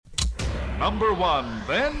number one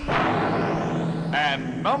then,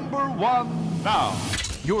 and number one now.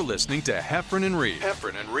 You're listening to Heffron and Reep.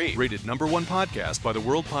 Heffron and Reep. Rated number one podcast by the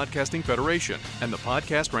World Podcasting Federation and the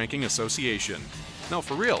Podcast Ranking Association. No,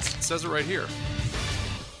 for real. It says it right here.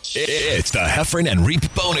 It's the Heffron and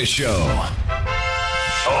Reep Bonus Show.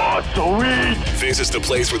 Oh, sweet! This is the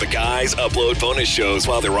place where the guys upload bonus shows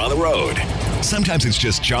while they're on the road. Sometimes it's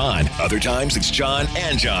just John. Other times it's John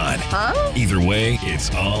and John. Huh? Either way,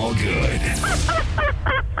 it's all good.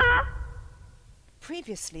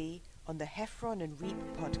 Previously on the Heffron and Reep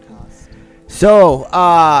podcast. So,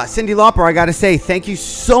 Cyndi Lauper, I got to say, thank you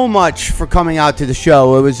so much for coming out to the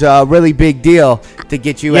show. It was a really big deal to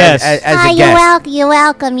get you as a guest. You're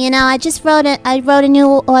welcome. You know, I wrote a new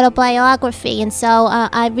autobiography, and so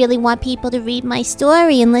I really want people to read my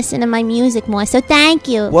story and listen to my music more. So thank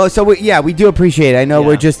you. Well, so we do appreciate it. I know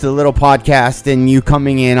we're just a little podcast, and you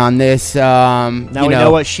coming in on this. Now we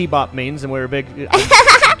know what she-bop means, and we're a big...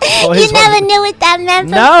 You never knew what that meant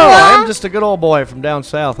before? No, I'm just a good old boy from down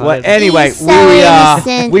south. Well, anyway,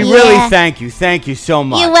 innocent, we really thank you. Thank you so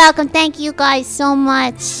much. You're welcome. Thank you guys so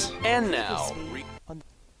much. And now...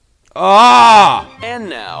 And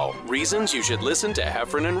now, reasons you should listen to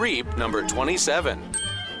Heffron and Reep number 27.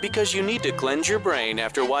 Because you need to cleanse your brain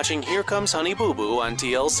after watching Here Comes Honey Boo Boo on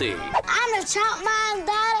TLC. I'm a chump mom's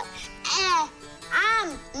daughter, and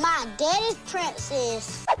I'm my daddy's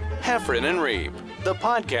princess. Heffron and Reep, the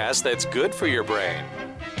podcast that's good for your brain.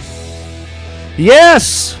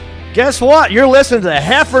 Yes! Guess what? You're listening to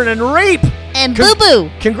Heffron and Reep. And Boo Boo.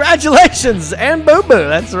 Congratulations, and Boo Boo.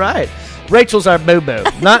 That's right. Rachel's our Boo Boo.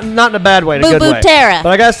 Not in a bad way, in a good way. Boo Boo Tara. But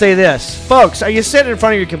I gotta say this. Folks, are you sitting in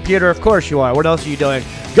front of your computer? Of course you are. What else are you doing?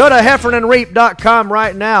 Go to heffronandreep.com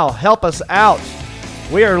right now. Help us out.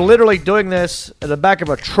 We are literally doing this in the back of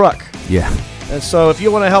a truck. Yeah. And so if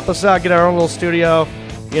you want to help us out, get our own little studio,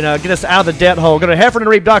 get us out of the debt hole, go to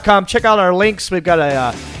heffronandreep.com. Check out our links. We've got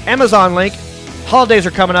a Amazon link. Holidays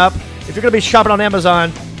are coming up. If you're going to be shopping on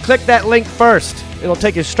Amazon, click that link first. It'll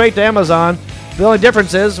take you straight to Amazon. The only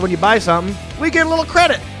difference is when you buy something, we get a little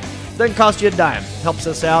credit. Doesn't cost you a dime. Helps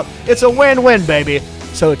us out. It's a win-win, baby.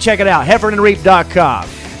 So check it out, heffronandreep.com.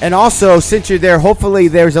 And also, since you're there, hopefully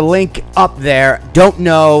there's a link up there. Don't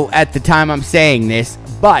know at the time I'm saying this,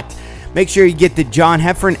 but make sure you get the John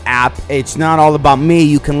Heffron app. It's not all about me.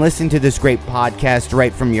 You can listen to this great podcast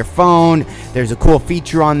right from your phone. There's a cool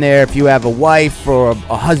feature on there if you have a wife or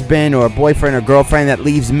a husband or a boyfriend or girlfriend that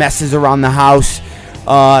leaves messes around the house.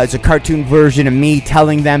 It's a cartoon version of me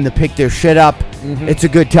telling them to pick their shit up. Mm-hmm. It's a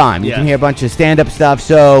good time. You can hear a bunch of stand-up stuff,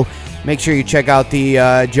 so make sure you check out the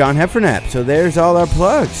John Heffron app. So there's all our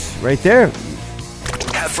plugs right there.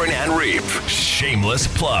 Heffron and Reep. Shameless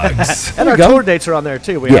plugs. And our tour dates are on there,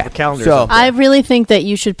 too. We have a calendar. So I really think that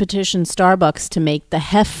you should petition Starbucks to make the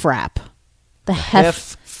Hef Frap. The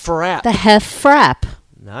Hef Frap. The Hef Frap.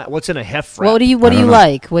 What's in a Hef Frap? What do you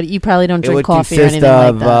like? What you probably don't drink coffee or anything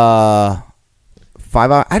like that. 5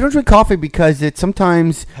 hours. I don't drink coffee because it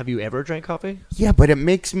sometimes... Have you ever drank coffee? Yeah, but it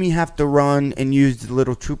makes me have to run and use the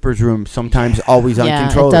little troopers room sometimes, always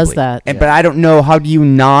uncontrollably. Yeah, it does that. But I don't know, how do you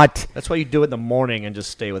not... That's why you do it in the morning and just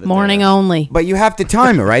stay with it. Morning only. But you have to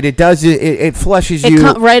time it, right? It does, it flushes you.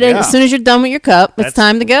 As soon as you're done with your cup, it's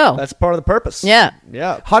time to go. That's part of the purpose. Yeah.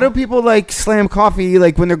 Yeah. How do people, slam coffee,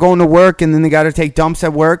 when they're going to work and then they got to take dumps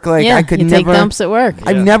at work? I could never... take dumps at work.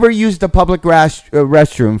 I've never used a public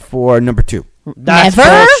restroom for number 2. That's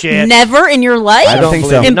never? bullshit. Never in your life? I don't think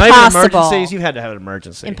so. Impossible. Not even emergencies. You've had to have an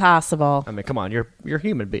emergency. Impossible. I mean, come on. You're a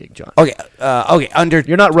human being, John. Okay.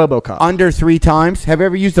 You're not RoboCop. Under 3 times. Have you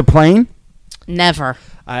ever used a plane? Never.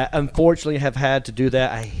 I unfortunately have had to do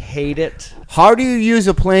that. I hate it. How do you use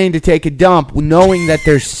a plane to take a dump knowing that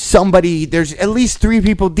there's at least 3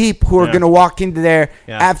 people deep who are going to walk into there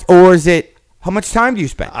or is it, how much time do you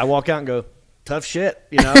spend? I walk out and go, tough shit,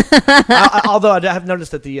 although I have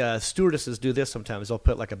noticed that the stewardesses do this sometimes. They'll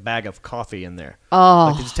put a bag of coffee in there.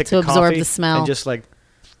 Oh, they just take to absorb the smell. And just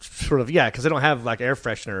because they don't have air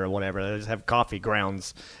freshener or whatever. They just have coffee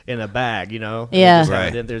grounds in a bag, Yeah.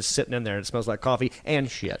 They're just sitting in there. It smells like coffee and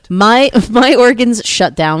shit. My organs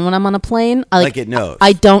shut down when I'm on a plane. It knows.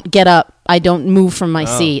 I don't get up. I don't move from my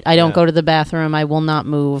seat. I don't go to the bathroom. I will not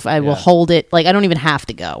move. I will hold it. I don't even have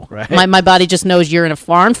to go. Right. My body just knows you're in a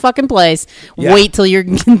foreign fucking place. Yeah. Wait till you're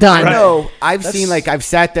done. I know. I've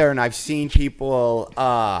sat there and I've seen people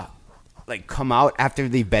come out after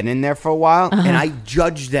they've been in there for a while, and I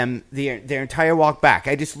judge them their entire walk back.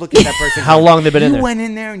 I just look at that person. How long they've been in there? You went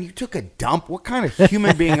in there and you took a dump? What kind of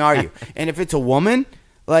human being are you? And if it's a woman,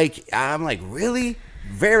 I'm like, really?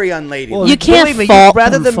 very unladylike. Well, You can't believe me, fault you'd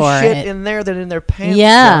rather them them for shit it. in there than in their pants.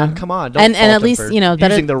 Yeah. John. Come on, don't and fault at them least for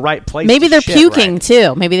better, using the right place. Maybe to they're shit. puking right.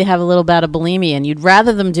 too. Maybe they have a little bout of bulimia, and you'd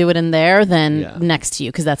rather them do it in there than Yeah. next to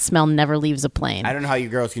you because that smell never leaves a plane. I don't know how you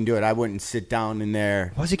girls can do it. I wouldn't sit down in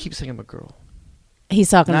there. Why does he keep saying I'm a girl? He's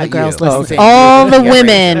talking Not to the girls you. listening. Oh, okay. All the Yeah,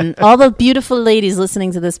 women, all the beautiful ladies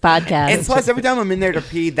listening to this podcast. And plus, every time I'm in there to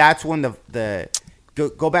pee, that's when the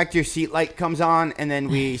go back to your seat light comes on, and then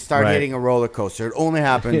we start Right. hitting a roller coaster. It only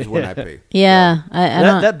happens when I pee. Yeah, I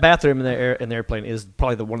don't. That bathroom in the airplane is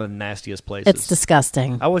probably one of the nastiest places. It's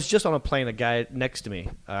disgusting. I was just on a plane. A guy next to me,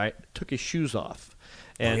 all right, took his shoes off.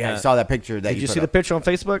 And I saw that picture. That did you put see the up. picture on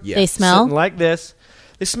Facebook? Yeah. They smell? Sitting like this.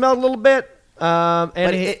 They smelled a little bit. And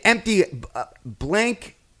But empty,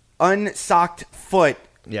 blank, unsocked foot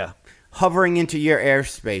yeah. hovering into your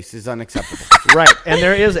airspace is unacceptable. Right, and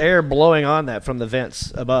there is air blowing on that from the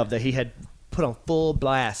vents above that he had put on full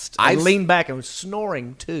blast. I I've- leaned back and was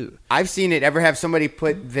snoring too. I've seen it. Ever have somebody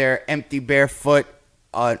put their empty bare foot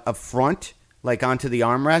up front, like onto the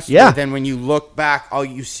armrest? Yeah. But then when you look back, all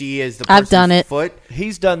you see is the I've person's done it. foot.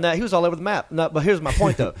 He's done that. He was all over the map. No, but here's my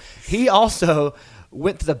point though. He also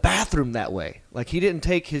went to the bathroom that way. Like he didn't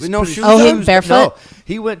take his With no put his shoes Oh, he on? barefoot? No,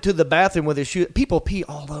 he went to the bathroom with his shoes. People pee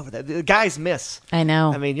all over that. The guys miss. I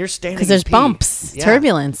know. I mean, you're standing Because there's in pee. bumps, Yeah.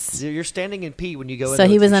 turbulence. You're standing in pee when you go in. So there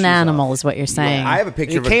he with was your an shoes animal, off. is what you're saying. I have a And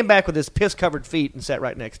picture he of came back with his piss-covered feet and sat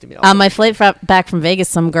right next to me. On my flight back from Vegas,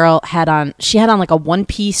 some girl had on like a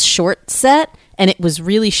one-piece short set, and it was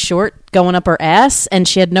really short going up her ass, and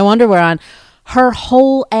she had no underwear on. Her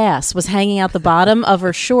whole ass was hanging out the bottom of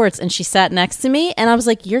her shorts, and she sat next to me, and I was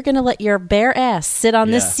like, you're going to let your bare ass sit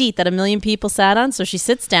on this Yeah. seat that a million people sat on? So she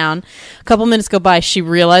sits down. A couple minutes go by. She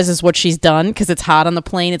realizes what she's done because it's hot on the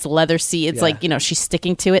plane. It's a leather seat. It's Yeah. like, she's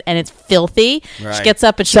sticking to it, and it's filthy. She Right. gets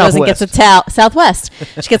up, and she goes and gets a towel. Southwest.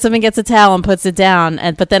 She gets up and gets a towel and puts it down.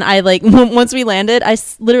 But then I once we landed, I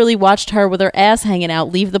literally watched her with her ass hanging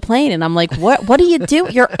out leave the plane, and I'm like, what do you do?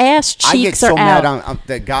 Your ass cheeks I get so are mad out. on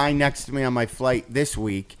the guy next to me on my flight this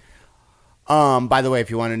week. By the way, if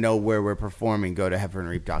you want to know where we're performing, go to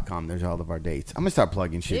heiferandreap.com. There's all of our dates. I'm gonna start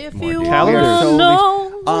plugging shit If more. you dude. wanna We are so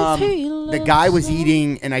know if he the loves guy was you.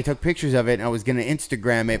 eating, and I took pictures of it, and I was gonna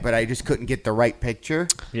Instagram it, but I just couldn't get the right picture.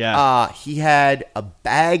 Yeah. He had a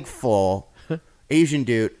bag full, Asian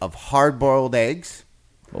dude, of hard-boiled eggs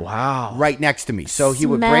Wow. right next to me. So he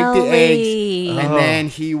would break the eggs, Smelly. and then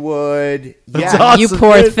he would. That's Yeah, awesome. You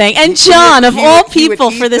poor dude. thing. And John, of he all would- he would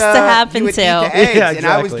people, eat for this to the- happen he would eat the to. eggs, Yeah, and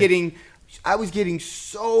I was exactly. getting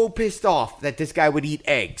so pissed off that this guy would eat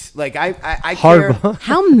eggs. Like I Hard. care.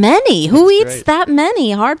 How many? Who eats great. that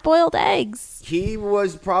many hard-boiled eggs? He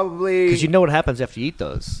was probably Because you know what happens after you eat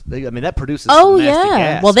those. That produces Oh, some nasty yeah.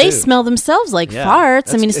 gas, Well, they too. smell themselves like Yeah.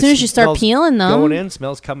 farts. I mean, as soon It as you start smells peeling them. going in,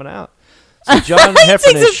 smells coming out. So John He Heffern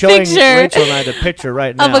takes is a showing picture Rachel and I the picture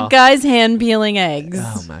right now. of a guy's hand peeling eggs.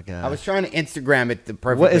 Oh my god! I was trying to Instagram it the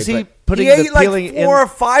perfectly. What, is he but putting he the ate like peeling in- 4 or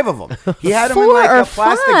 5 of them. He had them in 4 like or a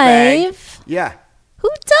plastic bag. 5? Yeah, Who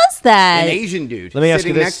does that? an Asian dude Let me ask you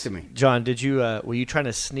sitting this, next to me. John. Did you were you trying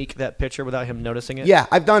to sneak that picture without him noticing it? Yeah,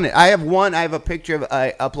 I've done it. I have a picture of.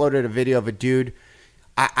 I uploaded a video of a dude.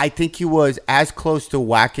 I think he was as close to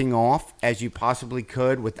whacking off as you possibly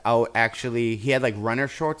could without actually. He had like runner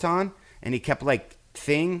shorts on, and he kept like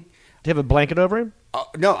thing. Do you have a blanket over him?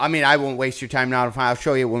 No, I mean I won't waste your time now. I'll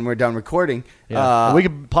show you when we're done recording. Yeah. We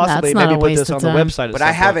could possibly That's not maybe a put waste this of on the time. website. at But some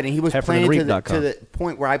I have point. it, and he was playing to heiferandreap.com. the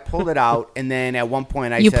point where I pulled it out, and then at one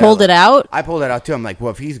point You said, pulled it out? I pulled it out too. I'm like,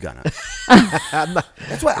 well, if he's gonna,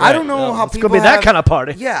 that's why I don't know Well, how it's people gonna be that have- kind of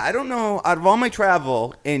party. Yeah, I don't know. Out of all my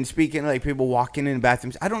travel and speaking like people walking in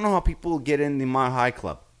bathrooms, I don't know how people get in the Mile High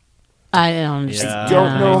Club. I don't understand.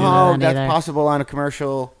 Don't know how that's either. possible on a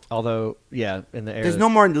commercial. Although, yeah, in the air. There's no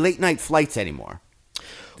more late night flights anymore.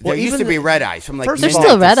 Well, There used even to be the- red eyes from like First There's of midnight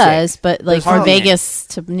still to red 6. eyes, but like There's from hardly Vegas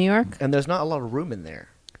to New York. and there's not a lot of room in there.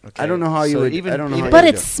 Okay? I don't know how you So would- Even, I don't know how even- you But would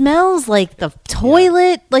it do. smells like the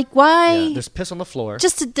toilet. Like why? yeah, there's piss on the floor.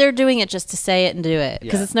 They're doing it just to say it and do it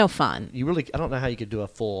because Yeah. it's no fun. You really, I don't know how you could do a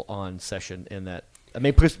full-on session in that. I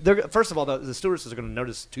mean, because first of all, the stewardesses are going to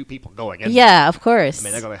notice 2 people going in. Yeah, of course. I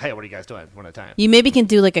mean, they're going, hey, what are you guys doing? One at a time. You maybe can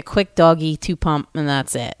do like a quick doggy 2 pump and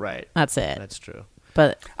that's it. Right. That's it. That's true.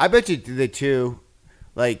 But I bet you the 2,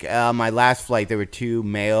 like my last flight, there were 2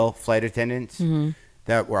 male flight attendants Mm-hmm.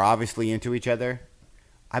 that were obviously into each other.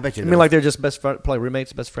 I bet you. I mean, like they're just probably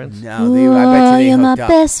roommates, best friends. no, I bet you they you're my hooked up.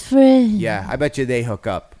 best friend. Yeah, I bet you they hook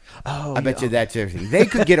up. I bet you that's everything. They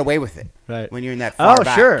could get away with it when you're in that far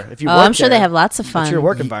back. Sure. If you I'm sure they have lots of fun. It's your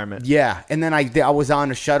work environment. Yeah, and then I was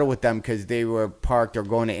on a shuttle with them because they were parked or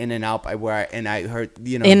going to In and Out. And I heard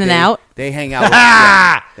In and Out. They hang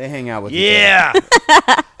out. They hang out with each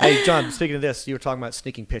other. Hey, John. Speaking of this, you were talking about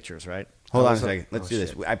sneaking pictures, right? Hold on a second. Let's do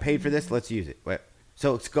this. I paid for this. Let's use it. Wait.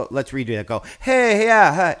 So let's go. Let's redo that. Go. Hey,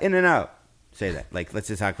 yeah, In and Out. Say that. Like let's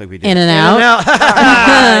just act like we did. In and Out.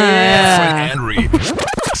 Heffron and Reed.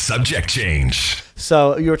 Subject change.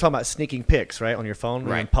 So you were talking about sneaking pics, right, on your phone,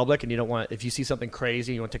 right, in public, and you don't want, if you see something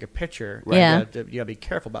crazy, you want to take a picture. Right? Yeah. You gotta be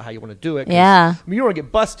careful about how you want to do it. Yeah. I mean, you don't want to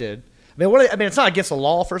get busted. I mean, it's not against the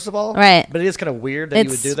law, first of all. Right. But it is kind of weird that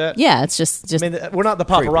you would do that. Yeah, it's just I mean, we're not the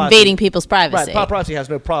paparazzi. invading people's privacy. Right. Paparazzi has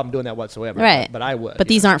no problem doing that whatsoever. Right. But I would. But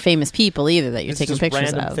these aren't famous people either that you're It's taking just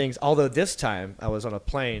pictures random of. things. Although this time I was on a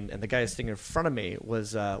plane and the guy sitting in front of me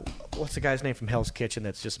was what's the guy's name from Hell's Kitchen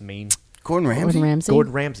that's just mean? Gordon Ramsay.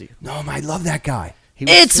 Gordon Ramsay. No, I love that guy.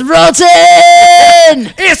 It's rotten!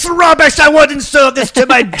 It's rubbish! I wouldn't serve this to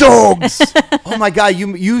my dogs! Oh my God! You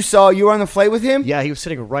were on the flight with him? Yeah, he was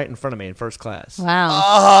sitting right in front of me in first class.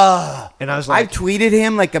 Wow. And I was like, I've tweeted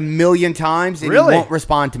him like 1,000,000 times, and Really? he won't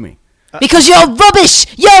respond to me. Because you're rubbish!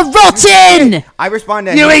 You're rotten! I respond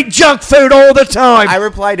to you him. eat junk food all the time! I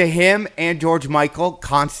reply to him and George Michael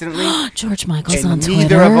constantly. George Michael's and on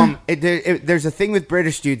neither Twitter. of them. There's a thing with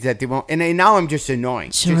British dudes that they won't. And now I'm just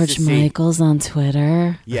annoying. George Michael's on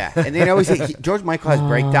Twitter. Yeah, and they always say George Michael has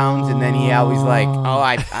breakdowns, and then he always like,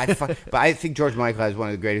 but I think George Michael has one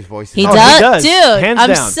of the greatest voices. He Oh, does, he does. dude. Hands I'm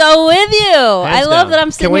down. so with you. I love down. that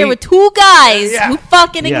I'm sitting Can here we- with two guys Yeah. who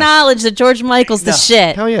fucking Yes. acknowledge that George Michael's the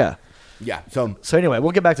shit. Hell yeah. Yeah, so So anyway,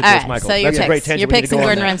 we'll get back to All George right, Michael. so your That's a great picks. tangent. Your We need picks to and go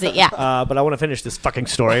on Gordon that. Ramsay. Yeah. But I want to finish this fucking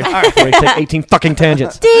story before we take 18 fucking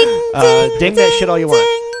tangents. Ding that shit all you want.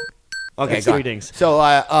 okay, That's go 3 on. dings.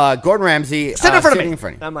 So Gordon Ramsay Sit in front of me. sitting in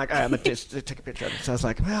front of you. I'm like, all right, I'm going to take a picture of it. So I was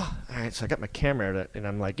like, well, all right. So I got my camera, and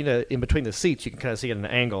I'm like, in between the seats, you can kind of see it at an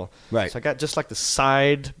angle. Right. So I got just like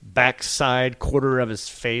back side quarter of his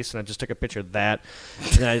face, and I just took a picture of that.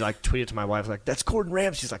 And then I like tweeted to my wife, like, that's Gordon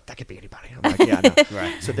Ramsay. She's like, that could be anybody. I'm like, yeah, I know.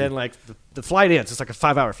 Right. So then like the flight ends. It's like a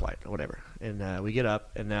 5-hour flight or whatever. And we get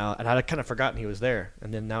up, and I'd kind of forgotten he was there.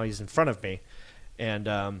 And then now he's in front of me. And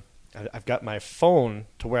I've got my phone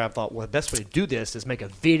to where I thought, well, the best way to do this is make a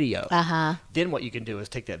video. Uh-huh. Then what you can do is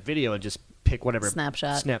take that video and just pick whatever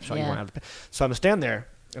Snapshot. you Yeah. want. So I'm standing there,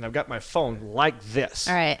 and I've got my phone like this.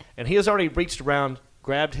 All right. And he has already reached around,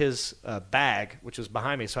 grabbed his bag, which was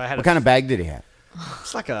behind me. So I had What kind of bag did he have?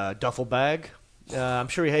 It's like a duffel bag. I'm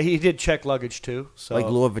sure he did check luggage too. So Like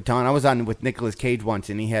Louis Vuitton. I was on with Nicolas Cage once,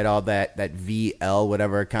 and he had all that VL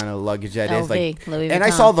whatever kind of luggage that is. LV, Like, Louis and I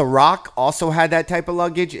Vuitton. saw The Rock also had that type of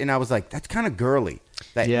luggage, and I was like, that's kind of girly.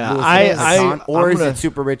 That Yeah, Louis I- Vuitton, or I'm is gonna- it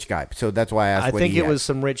super rich guy? So that's why I asked. I what think he it had. was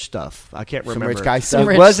some rich stuff. I can't Some remember. rich guy Some stuff.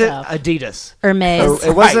 rich It wasn't stuff. Adidas. Hermes.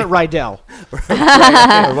 It wasn't Rydell.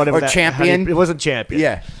 or whatever Or that- Champion. It wasn't Champion.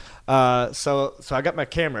 Yeah. So I got my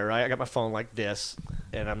camera, right? I got my phone like this,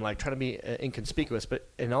 and I'm like trying to be inconspicuous,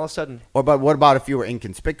 and all of a sudden, Or but what about if you were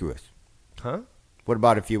inconspicuous? huh? What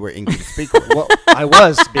about if you were inconspicuous? Well, I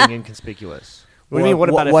was being inconspicuous. What do you mean? What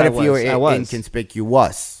about what if if you were I was?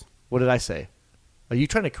 inconspicuous? What did I say? Are you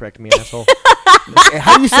trying to correct me, asshole?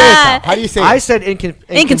 How do you say it? Though? How do you say I it? said Inconspicuous.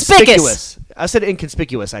 inconspicuous. I said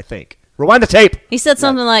inconspicuous, I think. Rewind the tape. He said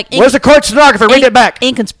something like, Where's the court stenographer? Read it back.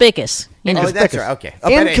 Inconspicuous. You know. Oh, that's right. Okay. Oh,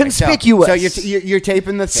 but anyway, Inconspicuous. So you're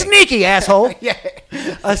taping the thing. Sneaky, asshole. Yeah.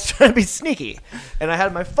 I was trying to be sneaky. And I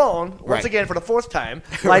had my phone, once Right. again for the 4th time,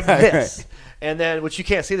 like this. right. And then, which you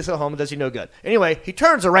can't see this at home, it does you no good. Anyway, he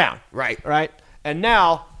turns around. Right. Right? And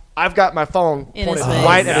now I've got my phone In pointed his face.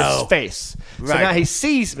 right at his face. So Right. now he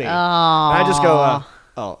sees me. Oh. And I just go,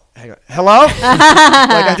 hang on. Hello?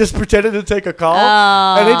 Like I just pretended to take a call.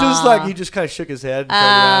 And he just kind of shook his head and turned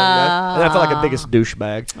around. And I felt like a biggest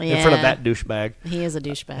douchebag in front of Yeah. that douchebag. He is a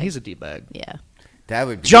douchebag. He's a D-bag. yeah. That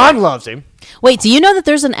would be John loves him. Wait, do you know that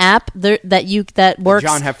there's an app that works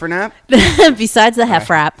John Heffern app. besides the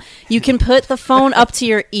Heifer app? You can put the phone up to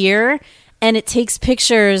your ear, and it takes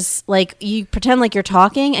pictures. Like you pretend like you're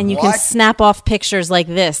talking, and you can What? snap off pictures like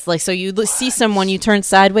this. Like so, you see someone, you turn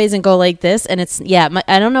sideways and go like this, and it's I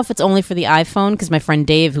don't know if it's only for the iPhone because my friend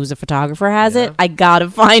Dave, who's a photographer, has it. I gotta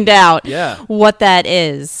find out what that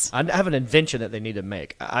is. I have an invention that they need to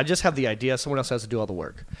make. I just have the idea. Someone else has to do all the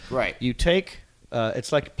work. Right. You take,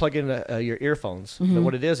 it's like plug in your earphones. But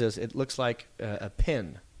what it is it looks like a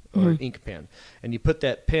pen or an ink pen. And you put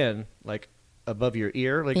that pen like above your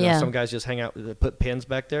ear. Like Yeah. some guys just hang out, put pens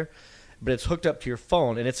back there. but it's hooked up to your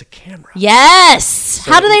phone and it's a camera. Yes.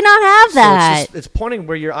 So How do they not have that? So it's pointing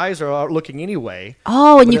where your eyes are looking anyway.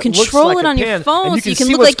 Oh, and you but it looks control like it a on your pen, phone, and so you can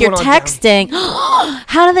see look what's like you're going on down- texting.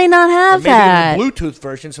 How do they not have Maybe that? the Bluetooth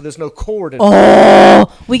version, so there's no cord.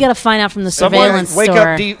 Oh, we got to find out from the surveillance Wake store.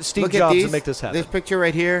 up Steve Look at Jobs these. and make this happen. This picture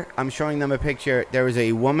right here, I'm showing them a picture. There was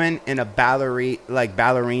a woman in a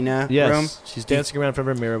ballerina room. She's dancing around in front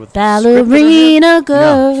of her mirror with Ballerina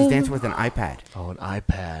girl. No, she's dancing with an iPad. Oh, an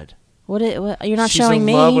iPad. What you're not She's showing in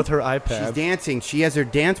me? love with her iPad. She's dancing. She has her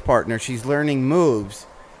dance partner. She's learning moves.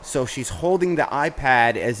 So she's holding the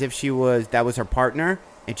iPad as if that was her partner,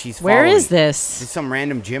 and she's Where following. is this? This is some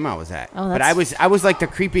random gym I was at. Oh, but that's- I was like the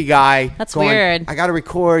creepy guy. That's going, weird. I got to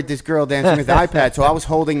record this girl dancing with the iPad. So I was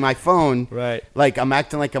holding my phone. Right. Like I'm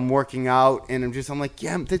acting like I'm working out, and I'm like,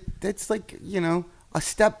 yeah, that's like, a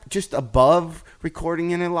step just above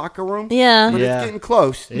recording in a locker room. Yeah. But Yeah. it's getting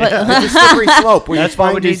close. Yeah. It's a slippery slope where That's you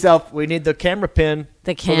why find we yourself. we need the camera pin.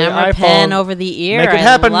 The for the camera pen iPhone. over the ear. Make it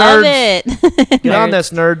happen, I love nerds. it. Get on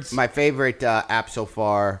this, nerds. My favorite app so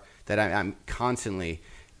far that I'm constantly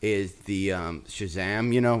is the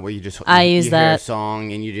Shazam, where you just I you use hear that. a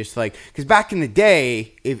song and you just like, because back in the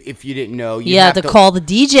day, if you didn't know, You have to call the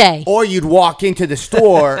DJ. or you'd walk into the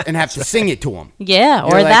store and have to sing it to them. Yeah, You're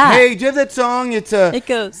or like, that. Hey, do you have that song? It's It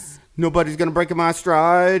goes. Nobody's gonna break my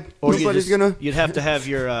stride. Or Nobody's gonna. You'd have to have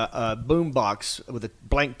your boom box with a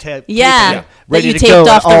blank tape. Yeah, that ready you to taped go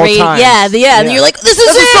off at the all radio. times. Yeah, and you're like, this is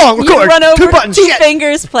That's it. a song. You Record. run over 2 buttons. two Shit.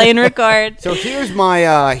 fingers, play and record. So here's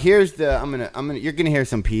my here's the I'm gonna you're gonna hear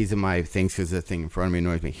some peas in my things because the thing in front of me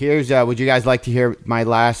annoys me. Here's would you guys like to hear my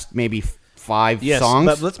last maybe 5 Yes, songs?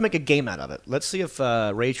 but let's make a game out of it. Let's see if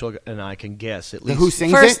Rachel and I can guess at least. Who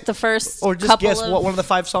sings First, it? the first Or just couple guess of... what one of the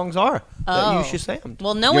 5 songs are that you Shazammed.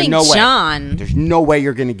 Well, You're knowing no way. John... There's no way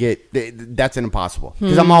you're gonna get. That's an impossible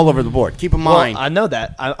because I'm all over the board. Keep in mind. Well, I know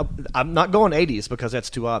that. I'm not going 80s because that's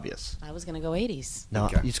too obvious. I was going to go 80s. No,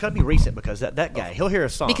 Okay. it's got to be recent because that guy, he'll hear a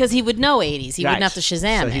song. Because he would know 80s. He wouldn't Right. have to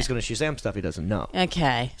Shazam So it. he's going to Shazam stuff he doesn't know.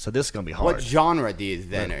 Okay. So this is going to be hard. what genre do you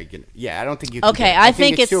then? Are you gonna, yeah, I don't think you. Can Okay, get it. I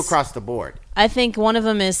think it's too it's- across the board. I think one of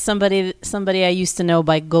them is somebody I used to know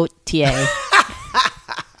by Gautier.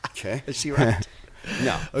 Okay. Is she right?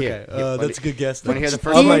 No. Okay, Here, that's a good guess. Want to hear the I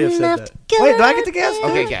first might one? have said Enough that. to go Wait, do I get to guess?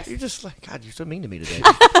 Okay, guess. You're just like, God, you're so mean to me today.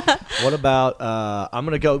 What about, I'm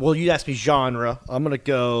going to go, well, you asked me genre. I'm going to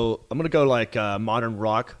go like modern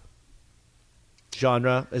rock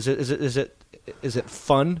genre. Is it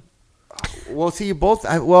fun? Well, see, you both.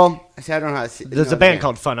 I don't know how. There's a band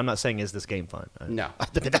called Fun. I'm not saying is this game fun. No.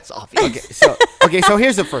 That's obvious. Okay, so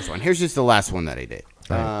here's the first one. Here's just the last one that I did.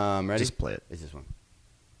 Right. Ready? Just play it. Is this one?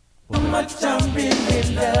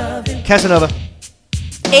 Casanova.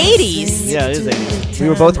 80s? Yeah, it is 80s. We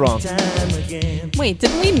were both wrong. Wait,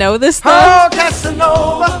 didn't we know this though? Oh,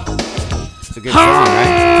 Casanova. It's a good song,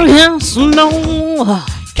 right?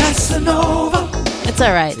 Casanova. It's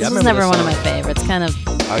all right. This was remember never this one of song. my favorites. Kind of.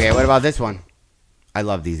 Okay, what about this one? I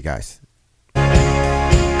love these guys.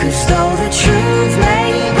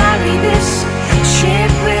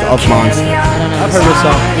 Up Monster. I've heard this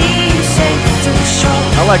song.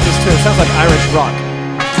 I like this too. It sounds like Irish rock.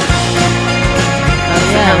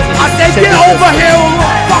 Yeah. I said, get over here, we'll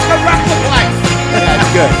fucking wreck the place.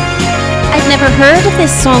 That's good. I've never heard of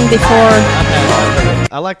this song before.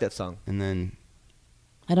 I like that song. And then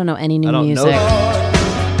I don't know any new I don't know music. that.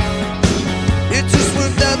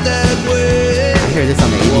 I hear this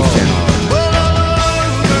on the 80s channel.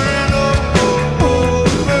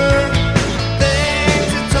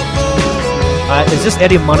 Is this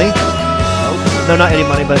Eddie Money? No, not Eddie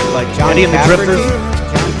Money, but like Eddie and the Drifters.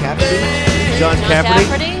 John Cafferty.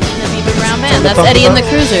 Cafferty? The Beaver Brown Band. the That's Pump Eddie and the Up.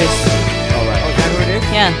 Cruisers. All right. Oh, is that who it is?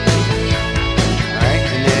 Yeah. All right.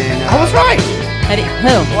 And then I was right. Eddie.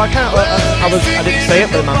 Who? Well, I didn't say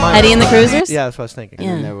it, but in my mind. Eddie and the Cruisers? Yeah, that's what I was thinking. And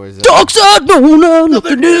then there was Dark side, no,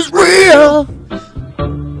 nothing is real.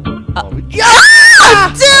 Yeah,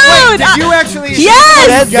 dude! Did you actually? Yes!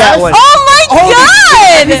 Said that one. Oh my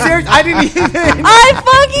god! Serious? I didn't even. I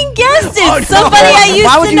fucking guessed it. Somebody I used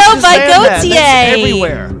Why would to you know by Shazam that? Gautier. That's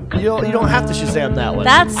everywhere. You don't have to Shazam that one.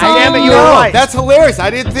 That song. Damn it, you're No, right. that's hilarious. I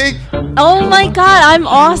didn't think. Oh my god, I'm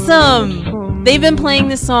awesome. They've been playing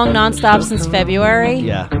this song nonstop since February.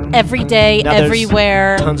 Yeah. Every day, Now there's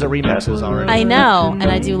everywhere. Tons of remixes already. I know,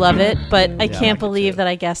 and I do love it, but I I can't like it believe too. that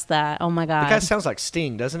I guessed that. Oh my god. The guy sounds like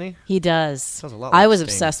Sting, doesn't he? He does. Sounds a lot I like was Sting.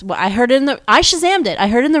 obsessed. Well, I heard it I Shazammed it. I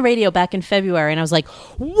heard it in the radio back in February, and I was like,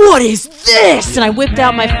 "What is this?" And I whipped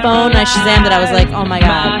out my phone and I Shazammed it. I was like, "Oh my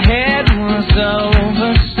god!" Yeah, I've heard this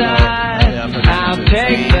one too. That's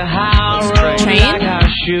Train. Train.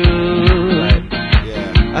 Right.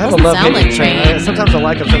 Yeah. I have a Doesn't love sound hate like train. Train. Sometimes I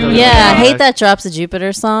like them. Sometimes Yeah, I don't. hate that Drops of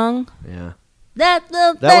Jupiter song. Yeah. That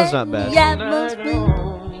one's not bad.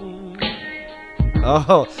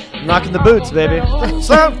 Oh, knocking the boots, baby.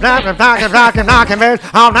 Sometimes I'm knocking boots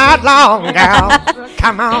all night long, gal.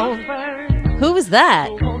 Come on. Who was that?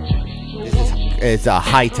 It's a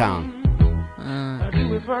High Town.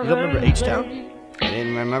 You don't remember H-Town? I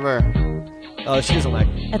didn't remember. Oh, she doesn't like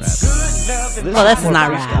That's rap. well, that's more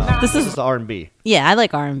not freestyle. rap. This This is is the R&B. yeah, I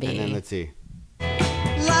like And then R&B. let's see.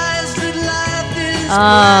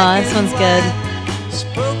 Oh, this one's good.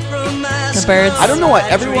 The Birds. I don't know what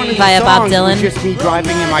everyone in the Via Bob songs Dylan. was just me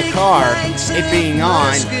driving in my car, it being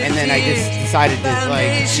on, and then I just decided to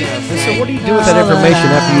like, So what do you do with that information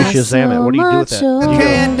after you Shazam it? What do you do with that? Do you go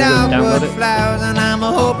download it?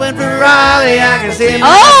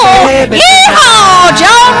 Oh, yeehaw!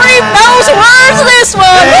 John Reed knows the words of this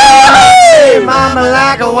one. Woo! Mama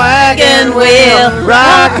like a Wagon wheel,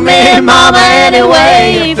 rock me, mama, any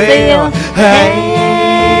way you feel. Hey,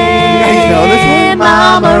 know this one?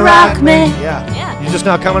 mama, rock me. Yeah. You just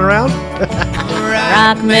now coming around?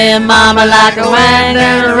 Rock me, mama, like a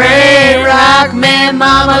wagon rain. Rock me,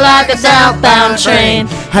 mama, like a southbound train.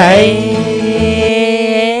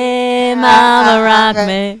 Hey, mama, rock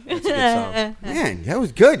me. That's a good song. Man, that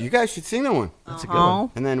was good. You guys should sing that one. That's a good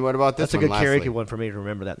one. And then what about this That's a one? good lastly? karaoke one for me to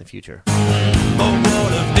remember that in the future.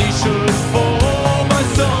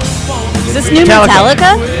 Is this new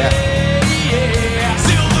Metallica?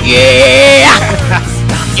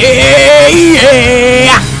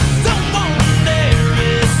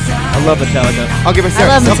 I love Metallica. I'll give a I second.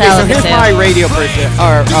 love Okay, so Metallica, here's too. my radio person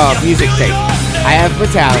or music tape. I have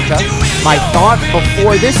Metallica. My thought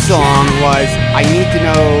before this song was I need to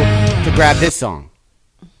know to grab this song.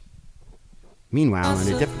 Meanwhile, in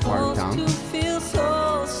a different part of town,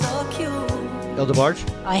 El DeBarge?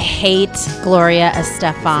 I hate Gloria it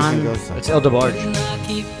Estefan. goes like- It's El DeBarge.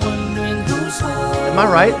 Am I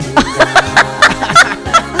right?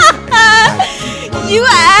 You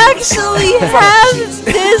actually have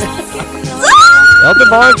this. El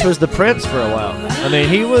DeBarge was the prince for a while. I mean,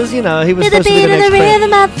 he was, he was To the supposed to be beat the of next the prince.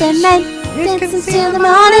 rhythm of the night, dancing till the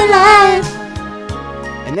morning light.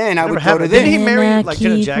 and then I Never would go happened. to this. Didn't he marry And I like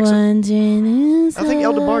Janet keep Jackson? wondering I think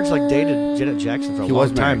El DeBarge like dated Janet Jackson for a He long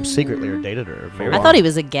was time, married. secretly, or dated her. Or married I thought he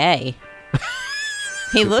was a gay.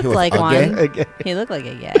 He looked was like a one. Okay. He looked like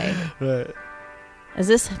a gay. Right. Is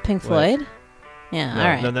this Pink Floyd? Yeah, No, all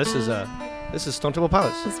right. no, this is Stone Temple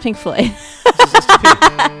Pilots. It's Pink Floyd. This is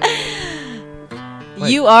STP.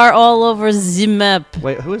 Wait. You are all over the map.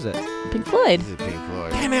 Wait, who is it? Pink Floyd. This is Pink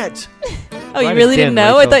Floyd. Damn it! Oh, you Mine really is didn't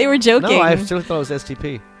Dan, know? I Rachel. thought you were joking. No, I still thought it was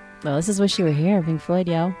STP. Well, this is Wish You Were Here, Pink Floyd,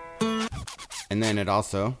 yo. And then it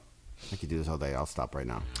also, I could do this all day. I'll stop right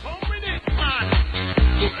now. I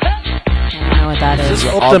don't know what that is.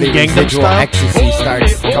 All the Gangnam residual Style? ecstasy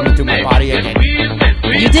starts coming through my body again.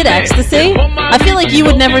 You did ecstasy? I feel like you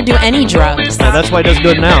would never do any drugs. Yeah, that's why he doesn't do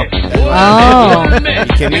it now. Oh. You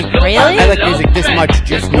kidding me? Really? I like music this much,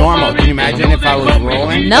 just normal. Can you imagine if I was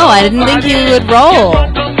rolling? No, I didn't think you would roll.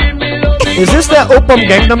 Is this that Opum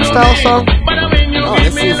Gangnam Style song? No,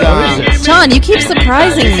 this is John, you keep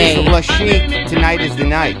surprising this is me. La Chic, Tonight is the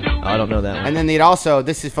Night. Oh, I don't know that one. And then they'd also,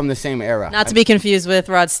 this is from the same era. Not to be confused with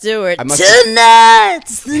Rod Stewart. I must-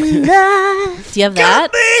 Tonight's the night. Do you have that?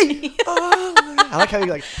 I like how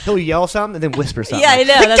he'll yell something and then whisper something. Yeah, I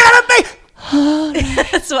know. It gotta be!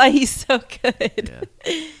 That's why he's so good.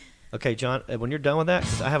 Okay, John, when you're done with that,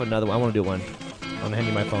 'cause I have another one. I want to do one. I'm going to hand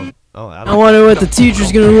you my phone. Oh, I wonder what the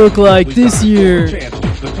teacher's gonna look like this year.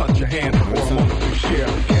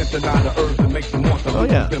 Oh,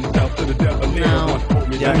 yeah. No.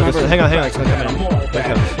 Yeah, hang on. It's going to come in. Here it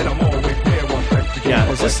comes. Yeah,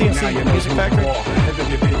 is this CNC Music Factory? No.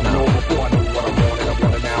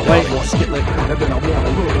 Wait,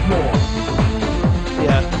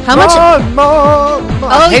 yeah. How much? More. Oh,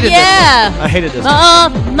 I hated yeah. this one. I hated this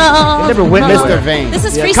one. No. It never went Mr. nowhere. Vane. This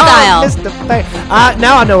is Yeah, freestyle. Come on, Mr. Vane.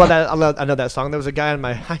 Now I know I know that song. There was a guy in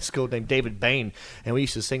my high school named David Bain, and we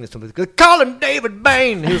used to sing this. Call him David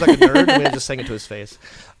Bain. He was like a nerd, and we had to sing it to his face.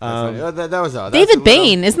 That was all. David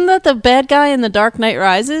Bain. Isn't that the bad guy in The Dark Knight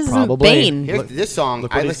Rises? Isn't Probably. Bane? Here's this song.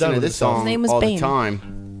 Look what I he's listen done to with this this song. song His name was all Bane. the time.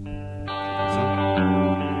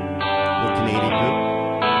 Little Canadian group.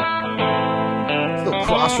 It's little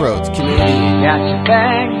Crossroads, Canadian. Got your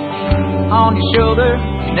bag on your shoulder.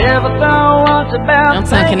 Never thought once about. They don't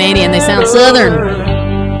sound Canadian. They sound Southern.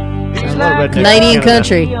 There's a lot of rednecks in Canadian Canada.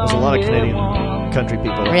 country. There's a lot of Canadian country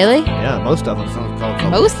people. Really? Yeah, most of them.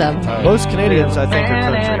 Most of them. Most Canadians, I think, are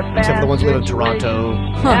country, except for the ones who live in Toronto,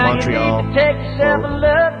 Montreal,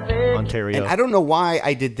 or Ontario, And I don't know why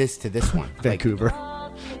I did this to this one. Vancouver.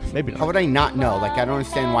 Maybe not. How would I not know? Like, I don't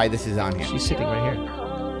understand why this is on here. She's sitting right here.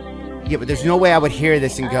 Yeah, but there's no way I would hear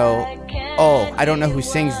this and go, oh, I don't know who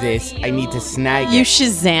sings this. I need to snag it. You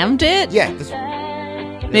Shazammed it? Yeah.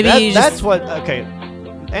 Maybe that's what. Okay,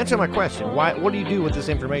 answer my question. What do you do with this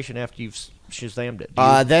information after you've Shazammed it?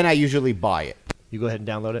 Then I usually buy it. You go ahead and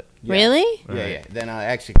download it. Yeah. Really? Yeah. Then I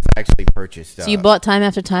actually purchased. So you bought time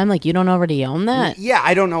after time, like you don't already own that? Yeah,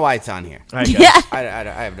 I don't know why it's on here. All right, yeah. I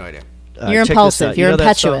have no idea. You're impulsive. You're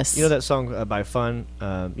impetuous. You know that song by Fun?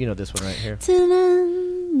 You know this one right here.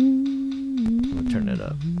 Turn it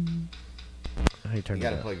up. How do you turn it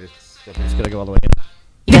up? Plug this. It's gonna go all the way in.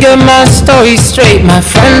 To get my story straight, my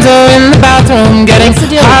friends are in the bathroom getting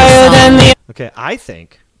higher than the... Okay, I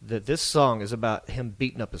think that this song is about him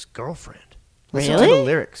beating up his girlfriend. Listen Really? to the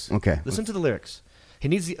lyrics. Okay. Listen to the lyrics. He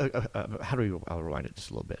needs the... how do we... I'll rewind it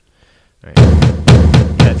just a little bit. All right.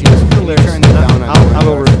 Yeah, if you listen to the lyrics,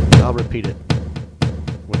 I'll repeat it.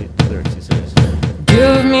 The lyrics he says.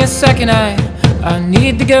 Give me a second, I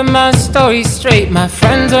need to get my story straight. My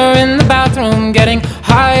friends are in the bathroom getting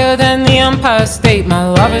higher than the Empire State. My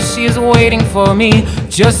lover, she is waiting for me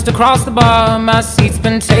just across the bar. My seat's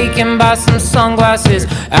been taken by some sunglasses,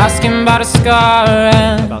 asking about a scar.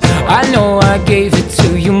 And I know I gave it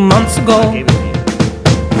to you months ago.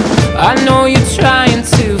 I know you're trying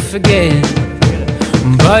to forget,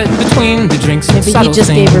 but between the drinks and Maybe he subtle just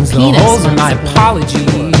gave her things, the penis holes in my once.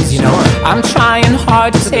 apologies, you know, I'm trying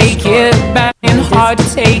hard to take it back and hard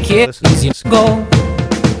to take it easy to go.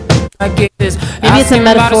 Maybe it's a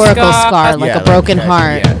metaphorical scar, like a broken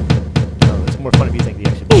heart. No, it's more fun if you think the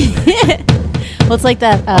actual. Well, it's like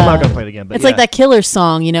that. I'm not gonna play it again, but it's like that Killer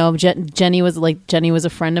song. You know, Jenny was a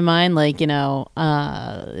friend of mine. Like, you know,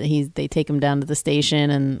 they take him down to the station,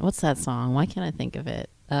 and what's that song? Why can't I think of it?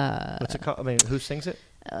 What's it called? I mean, who sings it?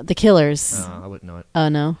 The Killers. I wouldn't know it. Oh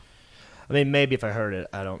no. I mean, maybe if I heard it,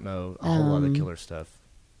 I don't know a whole lot of Killer stuff.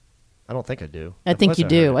 I don't think I do. I think you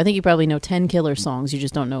do. I think you probably know 10 Killer songs. You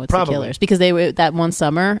just don't know it's Probably. the Killers because they were that one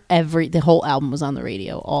summer. The whole album was on the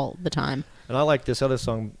radio all the time. And I like this other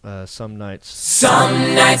song, Some Nights. Some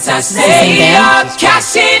nights I stay up,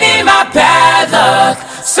 cashing in my bad luck.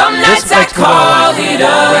 Some nights I call it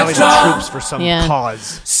a draw. Troops for some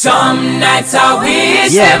cause. Some nights I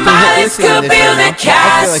wish that my lips could build a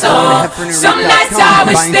castle. Some nights I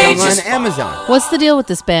wish they just... Amazon. What's the deal with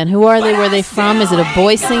this band? Who are they? Where are they from? Is it a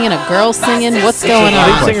boy singing, a girl singing? What's going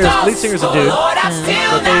on? Lead singer's a dude. But they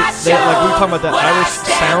like we were talking about that Irish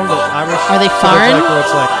sound, Are they foreign? Where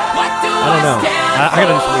it's like, I don't know. I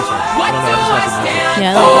gotta do some research. I don't know. I just like the music.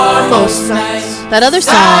 Yeah. That other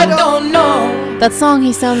song. That song,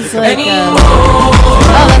 he sounds like. Oh,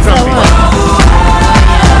 that's that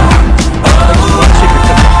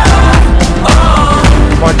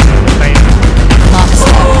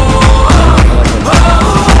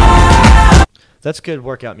That's good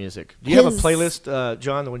workout music. Do you have a playlist,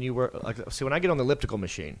 John, when you work? Like, see, when I get on the elliptical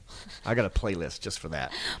machine, I got a playlist just for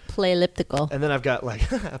that. Play elliptical. And then I've got like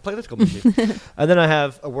a playlist machine. And then I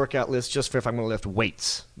have a workout list just for if I'm going to lift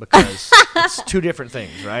weights because it's two different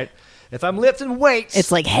things, right? If I'm lifting weights,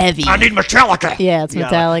 it's like heavy. I need Metallica. Yeah, it's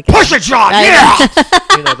Metallica. Like, push it, John. Yeah,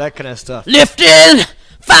 you know that kind of stuff. Lifting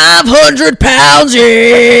 500 pounds,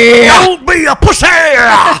 yeah. Don't be a pussy.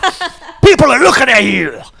 People are looking at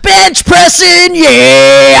you. Bench pressing,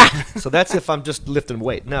 yeah. So that's if I'm just lifting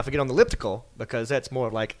weight. Now, if I get on the elliptical, because that's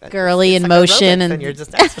more like girly in motion, and you're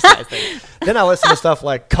just exercising. Then I listen to stuff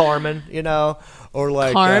like Carmen, you know, or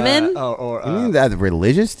like Carmen. You mean that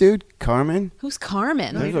religious dude, Carmen? Who's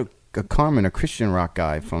Carmen? There's a Carmen, a Christian rock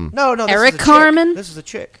guy from. No, Eric Carmen. This is a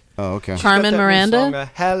chick. Oh, okay. Carmen Miranda. Song,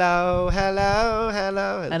 hello, hello,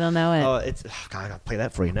 hello. I don't know it. Oh, it's God, I gotta play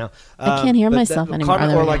that for you now. I can't hear myself anymore.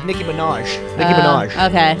 Carmen, or like Nicki Minaj. Nicki Minaj.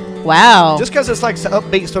 Okay. Wow. Just because it's like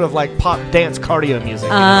upbeat, sort of like pop dance cardio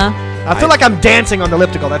music. I feel like I'm dancing on the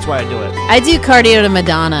elliptical. That's why I do it. I do cardio to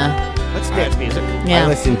Madonna. Let's dance music. Yeah. I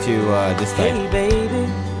listen to this type. Hey,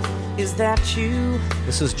 baby, is that you?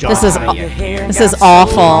 This is John. This is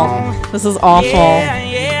awful. This is awful.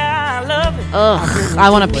 Yeah, I love it. Ugh, I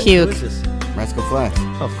want to puke. Rascal Flatts.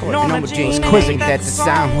 Oh, of course. Norma Jean's quizzing that's the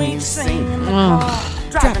sound when you sing.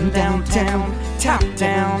 Driving downtown, top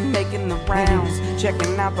down, making the rounds,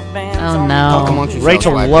 checking out the bands. Oh no.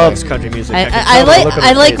 Rachel loves country music. I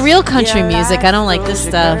like real country music. I don't like this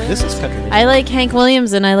stuff. This is country music. I like Hank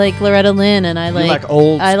Williams and I like Loretta Lynn and I like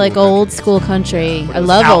old school country. I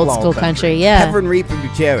love old school country. Yeah. Heifer and Reap and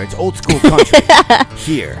Butera. It's old school country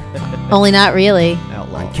here. Only not really.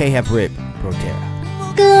 On K-Hep Rip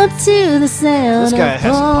Protera. Go to the sound. This guy of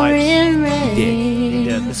has some pipes. pouring rain. He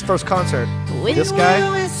did. This first concert. This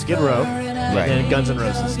guy, Skid Row, and then Guns N'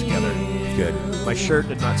 Roses together. It's good. My shirt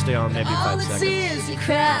did not stay on maybe 5 seconds.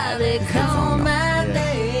 Yeah.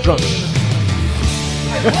 Drunk.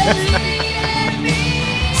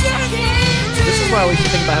 This is why we should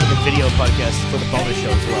think about having a video podcast for the bonus show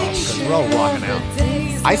as well, because we're all rocking out.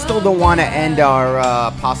 I still don't want to end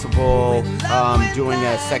our possible doing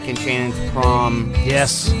a second chance prom.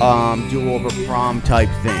 Yes. Do-over prom type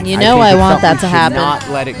thing. You know I want that to happen. Not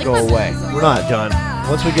let it go away. We're not done.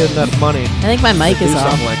 Once we get enough money, I think my mic to is do off.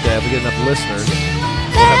 something like that, we get enough listeners.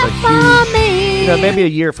 We'll have a huge, maybe a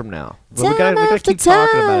year from now. But we gotta keep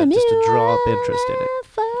talking about it just to draw up interest in it.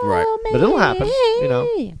 Right. But it'll happen,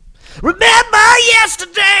 Remember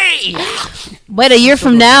yesterday! Wait, a year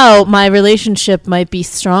from now, my relationship might be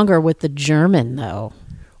stronger with the German, though.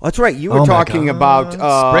 That's right. You were talking about.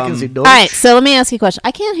 All right, so let me ask you a question. I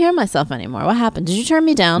can't hear myself anymore. What happened? Did you turn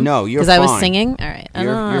me down? No, you're fine. Because I was singing? All right.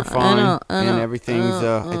 You're fine. And everything's.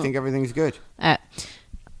 I think everything's good.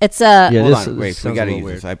 It's hold on. Wait, we got to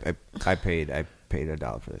use this. I paid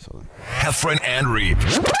 $1 for this. Hold on. Heffron and Reap.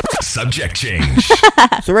 Subject change.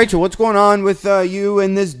 So, Rachel, what's going on with you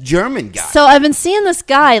and this German guy? So I've been seeing this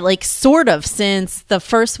guy, like, sort of, since the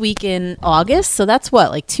first week in August. So that's what,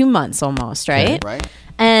 like 2 months almost, right? Okay, right.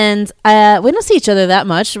 And we don't see each other that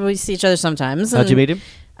much. We see each other sometimes. How'd you meet him?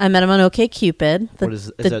 I met him on OkCupid,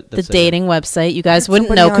 the dating website. You guys wouldn't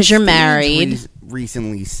Somebody know on because you're stage married.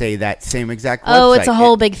 Recently say that same exact website. Oh, it's a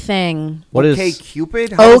whole big thing. What is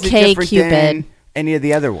OkCupid? How is it different OkCupid. than any of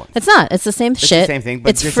the other ones? It's not. It's the same shit. It's the same thing, but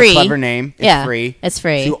it's just free. a clever name. It's free. It's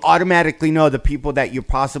free. So you automatically know the people that you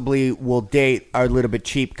possibly will date are a little bit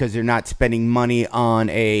cheap because they're not spending money on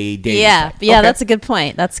a dating site. Yeah, Okay. that's a good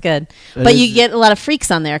point. That's good. But you get a lot of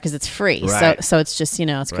freaks on there because it's free. Right. So it's just,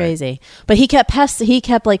 it's crazy. But he kept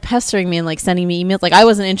like pestering me and like sending me emails. Like I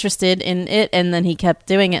wasn't interested in it, and then he kept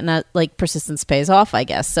doing it, and like persistence pays off, I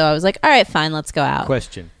guess. So I was like, all right, fine, let's go out.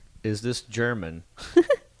 Question: is this German?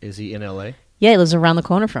 Is he in LA? Yeah, he lives around the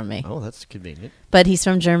corner from me. Oh, that's convenient. But he's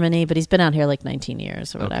from Germany, but he's been out here like 19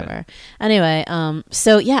 years or whatever. Anyway,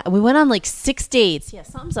 so yeah, we went on like 6 dates. Yeah,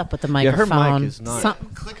 something's up with the microphone. Yeah, her mic is not.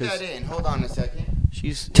 Click that in. Hold on a second.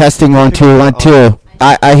 She's testing 1 2 1 2.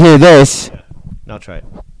 I hear this. Yeah. Now try it.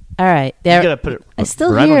 All right, You gotta put it I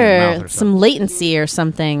still right on your mouth hear or something. some latency or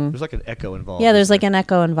something. There's like an echo involved. Yeah, there's like an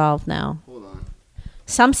echo involved now. Hold on.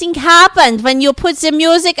 Something happened when you put the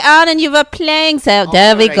music on and you were playing. So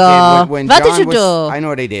there we go. What did you do? I know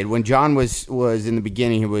what I did. When John was in the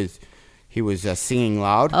beginning, he was singing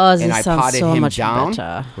loud, Oh, this and I sounds potted so him much down.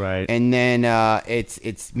 better. Right. And then it's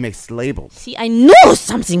mislabeled. See, I knew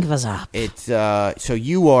something was up. It's so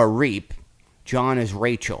you are Reap, John is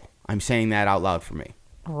Rachel. I'm saying that out loud for me.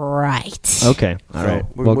 Right. Okay. All So, right.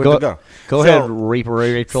 we're Well, good to go. Go So- ahead,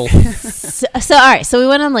 Rachel. So all right. So we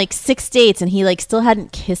went on like 6 dates, and he like still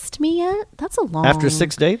hadn't kissed me yet. That's a long. After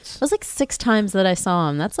 6 dates? It was like 6 times that I saw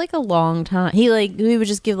him. That's like a long time. We would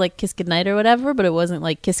just give like kiss goodnight or whatever, but it wasn't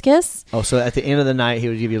like kiss. Oh, so at the end of the night, he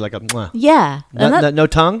would give you like a mwah. Yeah. And No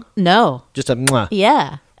tongue? No. Just a mwah.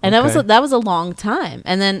 Yeah. And Okay. that was a long time.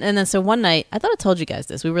 And then so one night, I thought I told you guys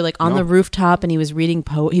this. We were like on the rooftop, and he was reading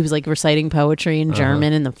he was like reciting poetry in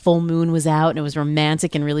German, and the full moon was out, and it was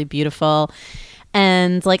romantic and really beautiful.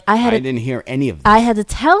 And like I didn't hear any of this. I had to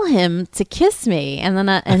tell him to kiss me, and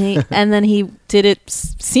then he did it.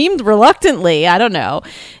 Seemed reluctantly. I don't know.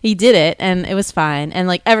 He did it, and it was fine. And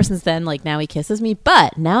like ever since then, like now he kisses me.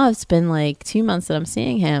 But now it's been like 2 months that I'm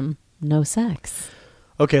seeing him. No sex.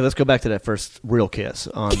 Okay, let's go back to that first real kiss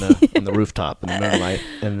on the rooftop in the moonlight,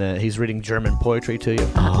 and he's reading German poetry to you,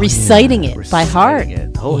 reciting it by heart.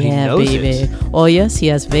 It. Oh, yeah, he knows baby. it. Oh yes, he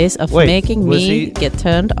has ways of making me get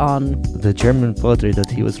turned on. The German poetry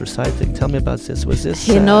that he was reciting. Tell me about this. Was this?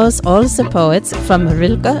 He knows all the poets from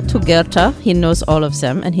Rilke to Goethe. He knows all of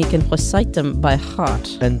them, and he can recite them by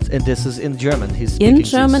heart. And this is in German. He's in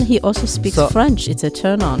German. He also speaks French. It's a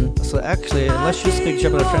turn on. So actually, unless you speak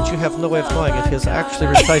German or French, you have no way of knowing if he's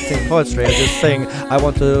actually reciting poetry or just saying, "I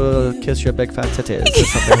want to kiss your big fat titties" or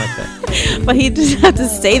something like that. But he didn't have to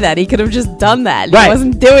say that. He could have just done that. Right. He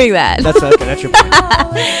wasn't doing that. That's okay. That's your point.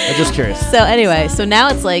 I'm just curious. So anyway, so now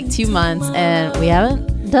it's like 2 months, and we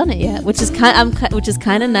haven't done it yet, which is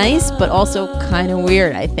kind of nice, but also kind of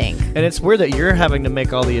weird, I think. And it's weird that you're having to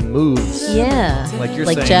make all the moves. Yeah, like you're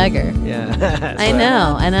like saying, Jagger. Yeah, I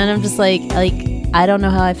know, and then I'm just like I don't know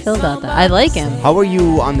how I feel about that. I like him. How are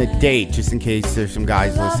you on the date, just in case there's some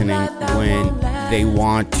guys listening, when they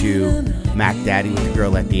want to Mac Daddy with the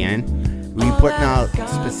girl at the end? Were you putting out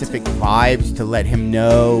specific vibes to let him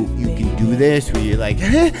know you can do this? Were you like,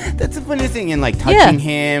 that's the funniest thing, and like touching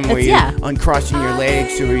him? Were you uncrossing your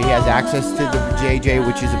legs so he has access to the JJ,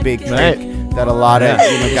 which is a big trick that a lot of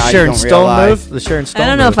guys Sharon don't Stone realize. move. The Sharon Stone. I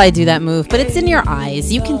don't know move. if I do that move, but it's in your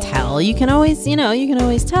eyes. You can tell. You can always, you can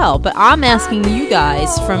always tell. But I'm asking you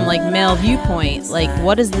guys from like male viewpoint, like,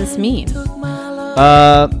 what does this mean?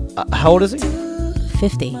 How old is he?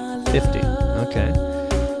 50. 50. Okay.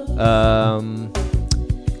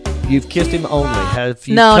 You've kissed him only. Have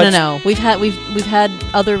you? No. We've had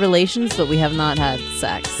other relations, but we have not had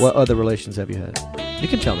sex. What other relations have you had? You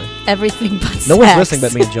can tell me. Everything but sex. No one's listening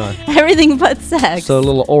but me and John. Everything but sex. So a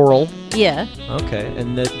little oral. Yeah. Okay.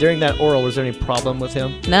 And during that oral, was there any problem with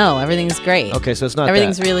him? No, everything's great. Okay, so it's not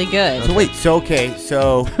Everything's that. really good. So wait, so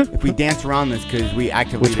if we dance around this because we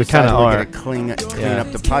actively Which we decided kinda we're are. gonna clean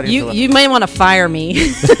up the potty. You might want to fire me.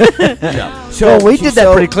 So we did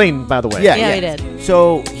that pretty clean, by the way. Yeah, we did.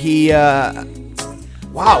 So he,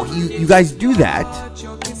 wow, you guys do that,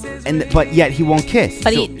 but yet he won't kiss.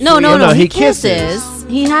 But So he kisses.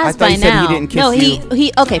 He has I thought by he said now. he didn't kiss no, you.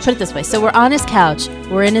 he. Okay, put it this way. So we're on his couch.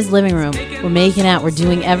 We're in his living room. We're making out. We're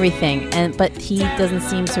doing everything. But he doesn't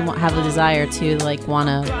seem to have the desire to like want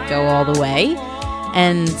to go all the way.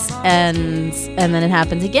 And then it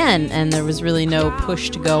happened again, and there was really no push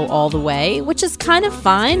to go all the way, which is kind of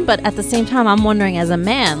fine. But at the same time, I'm wondering, as a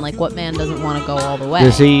man, like what man doesn't want to go all the way?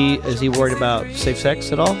 Is he worried about safe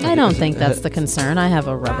sex at all? I don't think that's the concern. I have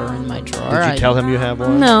a rubber in my drawer. Did you tell him you have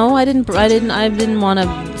one? No, I didn't want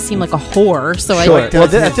to seem like a whore. So Sure.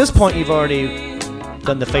 Well, at this point, you've already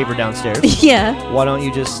done the favor downstairs. Yeah. Why don't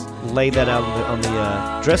you just lay that out on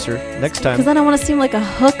the dresser next time? Because I don't want to seem like a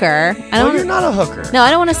hooker. You're not a hooker. No, I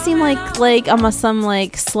don't want to seem like I'm some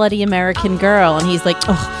like slutty American girl, and he's like,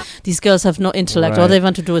 oh, these girls have no intellect. All Right. they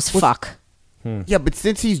want to do is fuck. Yeah, but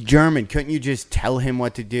since he's German, couldn't you just tell him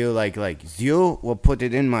what to do? Like you will put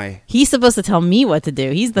it in my. He's supposed to tell me what to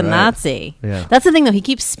do. He's the Right. Nazi. Yeah. That's the thing, though. He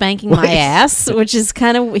keeps spanking my ass, which is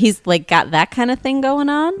kind of, he's like got that kind of thing going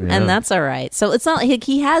on, Yeah. and that's all right. So it's not like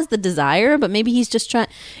he has the desire, but maybe he's just trying.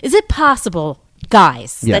 Is it possible,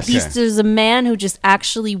 guys, Yes. that there's a man who just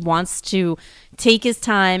actually wants to take his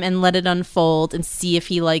time and let it unfold and see if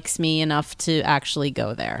he likes me enough to actually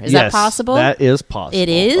go there? Is that Yes, possible? That is possible. It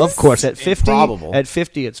is? Of course, at 50. Improbable. At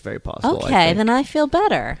 50, it's very possible. Okay, then I feel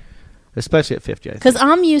better. Especially at 50, I think. Because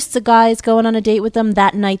I'm used to guys going on a date with them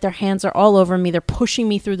that night. Their hands are all over me. They're pushing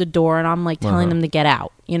me through the door, and I'm like telling them to get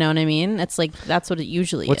out. You know what I mean? It's like that's what it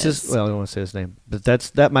usually What's is. his? Well, I don't want to say his name, but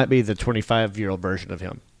that might be the 25-year-old version of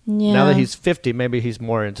him. Yeah. Now that he's 50, maybe he's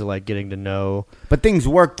more into like getting to know. But things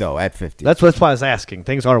work though at 50. That's why I was asking.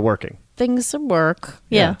 Things are working. Things work.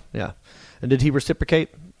 Yeah. Yeah. And did he reciprocate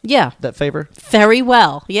Yeah. that favor? Very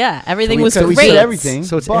well. Yeah. Everything was so we great. did everything.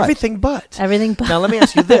 So it's but. everything but. Everything but. Now let me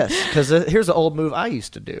ask you this, because here's an old move I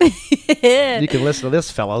used to do. You can listen to this,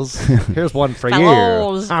 fellows. Here's one for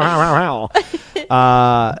Fellows. you.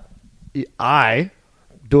 I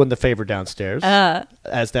doing the favor downstairs.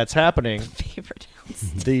 As that's happening, Favorite.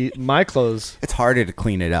 my clothes. It's harder to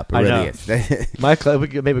clean it up. It I really know. is. My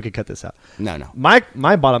maybe we could cut this out. No. My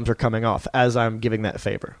bottoms are coming off as I'm giving that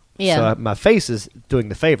favor. Yeah. So my face is doing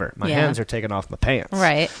the favor. My Yeah. hands are taking off my pants.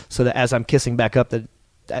 Right. So that as I'm kissing back up the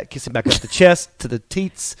chest to the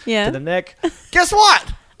teats Yeah. to the neck. Guess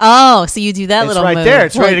what? Oh, so you do that It's little right move. there.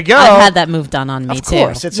 It's ready to go. I've had that move done on me Of too.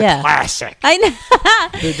 course, it's yeah. a classic. I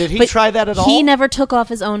know. Did he But try that at all? He never took off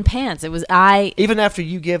his own pants. It was Even after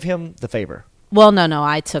you give him the favor. Well, no.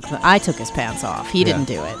 I took his pants off. He didn't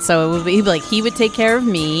do it. So it would be like he would take care of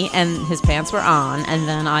me, and his pants were on, and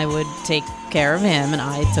then I would take care of him, and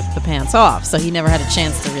I took the pants off. So he never had a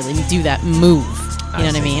chance to really do that move. You know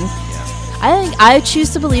what I mean? I choose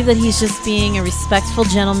to believe that he's just being a respectful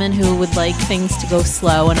gentleman who would like things to go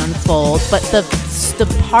slow and unfold. But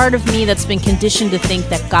the part of me that's been conditioned to think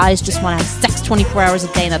that guys just want to have sex 24 hours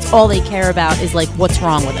a day and that's all they care about is like what's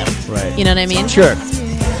wrong with him. Right. You know what I mean? Sure.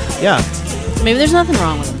 Yeah. Maybe there's nothing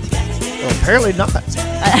wrong with him. Well, apparently not.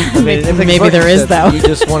 Maybe there is though. You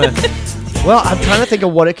just want to. Well, I'm trying to think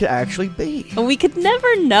of what it could actually be. We could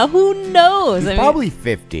never know. Who knows? He's probably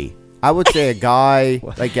 50. I would say a guy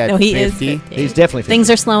like at No, he 50. is 50. He's definitely 50. Things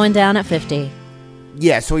are slowing down at 50.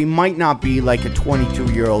 Yeah, so he might not be like a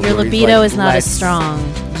 22-year-old. Your where he's, libido like, is not as less-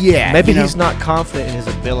 strong. Yeah. Maybe you know? he's not confident in his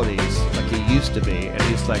abilities like he used to be, and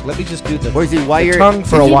he's like, let me just do the, Or is he the wired? tongue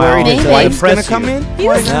for is a he while. worried his Maybe. wife's gonna Impress come you. in? You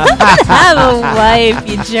have a wife,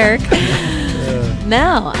 you jerk.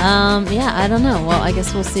 No, yeah, I don't know. Well, I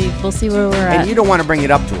guess we'll see. We'll see where we're And at you don't want to bring it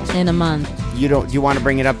up to him. in a month. You don't. Do you want to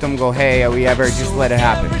bring it up to him? Go, hey, are we ever just let it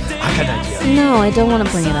happen? I got an idea. No, I don't want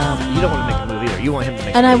to bring it up. You don't want to make a move either. You want him to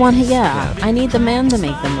make And a I move. want, yeah, I need the man to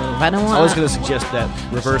make the move. I don't want. I was going to suggest that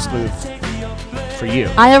reverse move for you.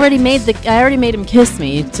 I already made him kiss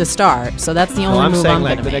me to start, so that's the only I'm move saying I'm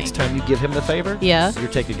like gonna the make. next time you give him the favor, Yeah. you're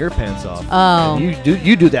taking your pants off. Oh. And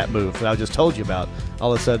you do that move that I just told you about.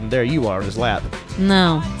 All of a sudden, there you are in his lap.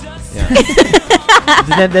 No. Yeah.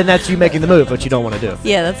 then that's you making the move, but you don't want to do.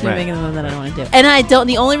 Yeah, that's me Right. making the move that I don't want to do. And I don't.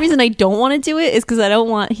 The only reason I don't want to do it is because I don't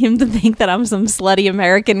want him to think that I'm some slutty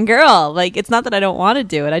American girl. Like, it's not that I don't want to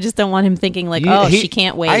do it. I just don't want him thinking like, she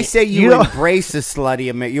can't wait. I say you embrace the slutty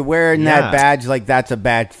America. You're wearing that badge like that's a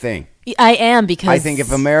bad thing. I am, because I think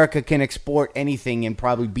if America can export anything and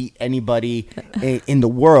probably beat anybody in the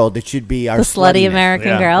world, it should be our the slutty sluttiness.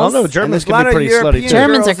 American girls. Oh no, Germans And there's a can lot be of pretty European slutty too.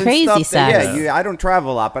 Germans girls are and crazy stuff that- sex. I don't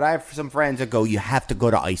travel a lot, but I have some friends that go, you have to go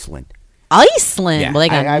to Iceland. Iceland. Yeah, Well, they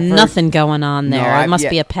got I've heard- nothing going on there. No, it must yeah,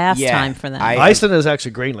 be a pastime yeah. for them. Iceland is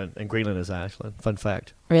actually Greenland, and Greenland is Iceland. Fun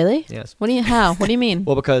fact. Really? Yes. What do you mean?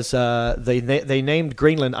 Well, because they named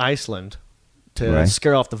Greenland Iceland to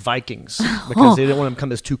scare off the Vikings because they didn't want them to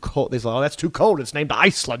come as too cold. They said, "Oh, that's too cold. It's named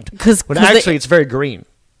Iceland." When actually it's very green.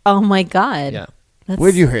 Oh my God. Yeah.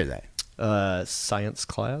 Where'd you hear that? Science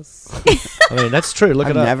class. I mean, that's true. Look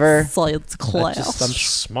I've it up. never science class. I'm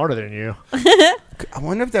smarter than you. I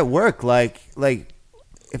wonder if that worked. Like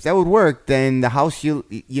if that would work, then the house you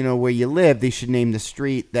know where you live, they should name the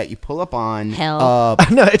street that you pull up on. Hell.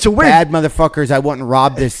 No, it's a weird. Bad motherfuckers. I wouldn't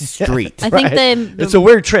rob this street. I think it's a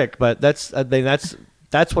weird trick, but that's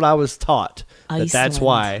what I was taught. That's Iceland.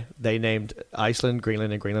 why they named Iceland,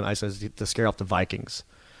 Greenland, and Greenland, Iceland to scare off the Vikings.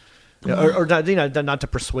 Or not, not to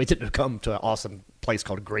persuade them to come to an awesome place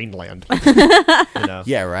called Greenland.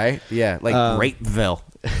 Yeah, right. Yeah, like Grapeville.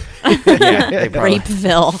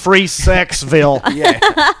 Grapeville. Free sexville. Yeah.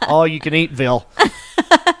 All you can eatville.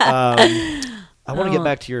 I want to get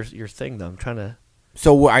back to your thing though. I'm trying to.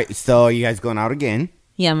 So are you guys going out again?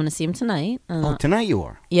 Yeah, I'm gonna see him tonight. Tonight you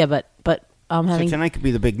are. Yeah, but I'm having tonight could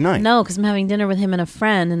be the big night. No, because I'm having dinner with him and a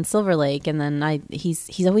friend in Silver Lake, and then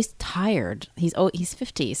he's always tired. He's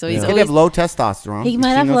 50, so he's He always could have low testosterone. He You've might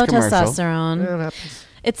seen have those low commercials. testosterone. Yeah, it happens.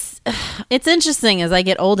 It's interesting as I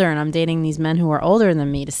get older and I'm dating these men who are older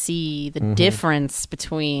than me to see the difference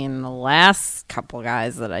between the last couple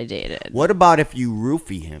guys that I dated. What about if you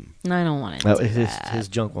roofie him? No, I don't want it. His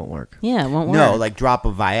junk won't work. Yeah, it won't work. No, like drop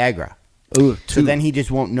a Viagra. Ooh, so then he just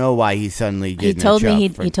won't know why he's suddenly getting he told a me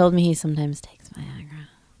chuff he told me he sometimes takes Viagra.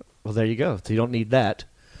 Well, there you go. So you don't need that.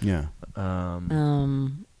 Yeah.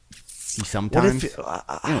 He sometimes.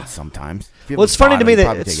 Sometimes. Well, it's funny to me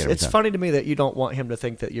that it's funny to me that you don't want him to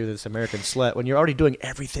think that you're this American slut when you're already doing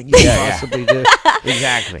everything you can possibly do.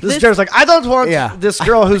 Exactly. This girl's like, I don't want this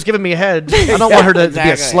girl who's giving me head. I don't want her to be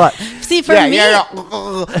a slut. See, for me,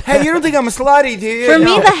 hey, you don't think I'm a slutty, do you? For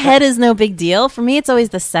me, the head is no big deal. For me, it's always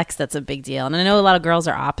the sex that's a big deal. And I know a lot of girls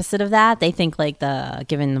are opposite of that. They think like the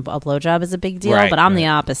giving a blowjob is a big deal, but I'm the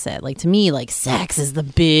opposite. Like to me, like sex is the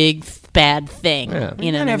big bad thing. Yeah.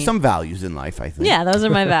 You know, and what I have mean? some values in life, I think. Yeah, those are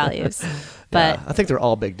my values. But I think they're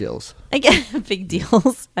all big deals. I guess big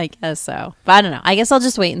deals. I guess so. But I don't know. I guess I'll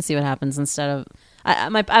just wait and see what happens instead of.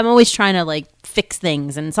 I'm always trying to like fix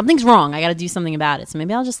things, and something's wrong. I got to do something about it. So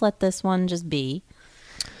maybe I'll just let this one just be.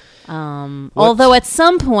 Although at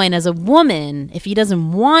some point, as a woman, if he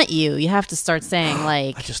doesn't want you, you have to start saying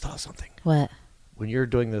like. I just thought of something. What? When you're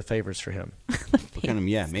doing the favors for him. Look at him.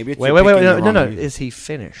 Yeah, maybe it's wait. No. Is he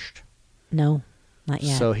finished? No, not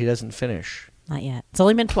yet. So he doesn't finish. Not yet. It's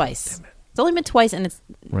only been twice. It's only been twice, and it's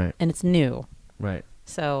right. And it's new. Right.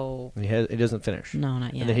 So he doesn't finish. No,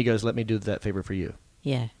 not yet. And then he goes, "Let me do that favor for you."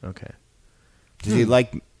 Yeah. Okay. Does he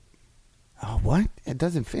like? Oh, what? It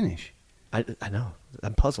doesn't finish. I know.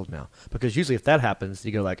 I'm puzzled now because usually if that happens,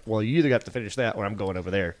 you go like, "Well, you either have to finish that, or I'm going over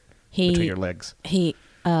there between your legs."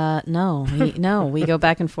 No. We go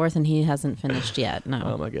back and forth, and he hasn't finished yet. No.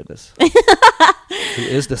 Oh my goodness. Who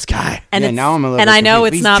is this guy? And now I'm a little. And bit I know confused.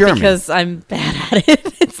 it's He's not German. because I'm bad at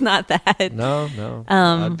it. It's not that. No.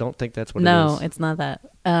 I don't think that's what it is. No, it's not that.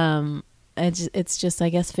 It's just I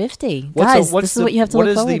guess 50. Guys, this is what you have to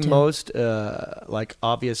look forward to. What is the most like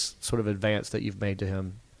obvious sort of advance that you've made to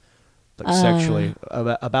him, like sexually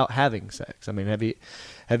about having sex? I mean,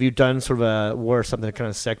 have you done sort of wore something kind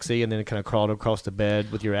of sexy and then kind of crawled across the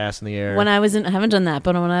bed with your ass in the air? I haven't done that,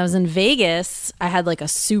 but when I was in Vegas, I had like a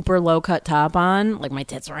super low cut top on, like my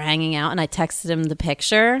tits were hanging out, and I texted him the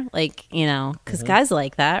picture, like, you know, because guys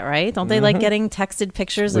like that, right? Don't they like getting texted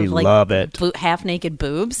pictures of like love it. Half naked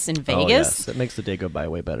boobs in Vegas? Oh, yes. It makes the day go by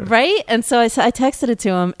way better. Right? And so I texted it to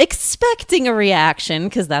him, expecting a reaction,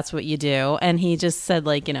 because that's what you do. And he just said,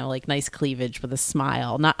 like, you know, like nice cleavage with a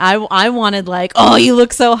smile. Not, I wanted like, oh, you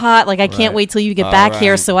look so hot. Like, I can't wait till you get back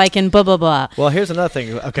here so I can blah, blah, blah. Well, here's another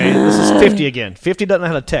thing. Okay, this is 50 again. 50 doesn't know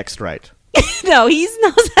how to text right. No, he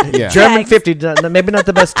knows how to German text. 50, maybe not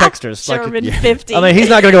the best texters. German 50. I mean, he's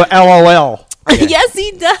not going to go LOL. Yes,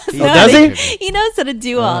 he does. Does he? He knows how to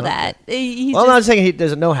do all that. He's Well, I'm not saying he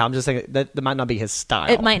doesn't know how. I'm just saying that might not be his style.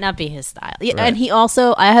 It might not be his style. Yeah, and he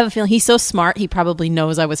also, I have a feeling he's so smart, he probably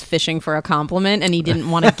knows I was fishing for a compliment and he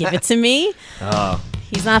didn't want to give it to me. Oh.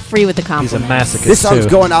 He's not free with the He's a compliment. masochist. This song's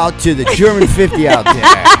going out to the German 50 out there.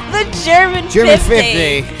 The German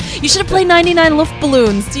 50. You should have played 99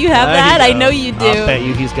 Luftballons. Do you have that? I know you do. I'll bet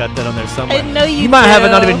you he's got that on there somewhere. I know you might have it,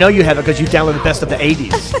 do. not even know you have it because you downloaded the best of the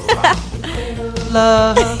 80s.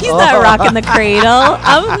 Love. He's not rocking the cradle.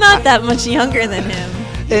 I'm not that much younger than him.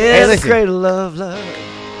 Hey, listen. Cradle of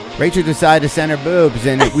love. Rachel decided to send her boobs,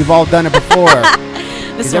 and we've all done it before.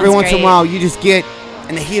 Because every once in a while, you just get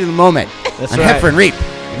in the heat of the moment. That's on right. Heifer and Reap,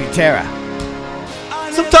 Butera.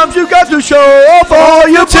 Sometimes you got to show off all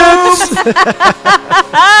your tits.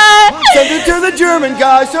 Send it to the German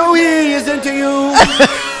guy so he is into you.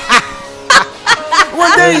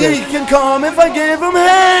 One day he can come if I give him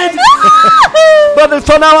head. But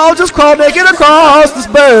for now, I'll just crawl naked across this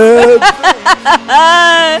bed.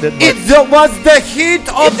 It was the heat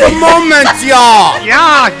of the moment, y'all.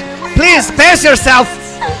 Yeah, please pace yourself.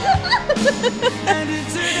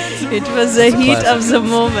 It was the heat of the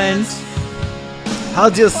moment.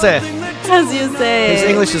 How'd you say? As you say. His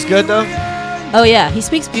English is good though. Oh yeah, he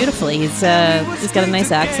speaks beautifully. He's got a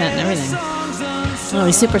nice accent and everything. Oh,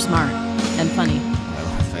 he's super smart and funny.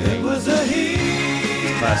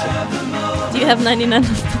 Classic. Do you have 99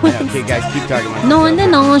 Luftballons? Okay, guys, keep talking about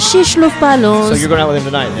No, shish Luftballons. So you're going out with him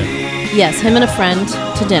tonight then? Yes, him and a friend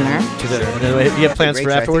to dinner. To dinner. And then you have plans for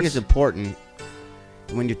Rachel, I think afterwards? it's important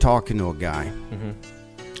when you're talking to a guy,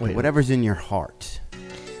 whatever's in your heart.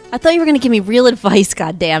 I thought you were going to give me real advice,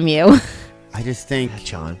 goddamn you. I just think,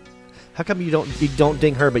 John, how come you don't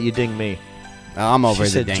ding her but you ding me? I'm over She the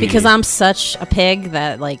said dang. Because I'm such a pig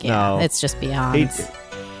that, like, yeah, No. it's just beyond.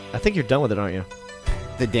 I think you're done with it, aren't you?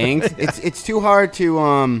 the dings. it's too hard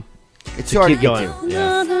to it's too hard keep to get going. to.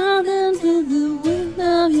 Yeah.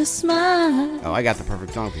 Love your smile. Oh, I got the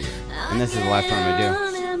perfect song for you, and this is the last time I do.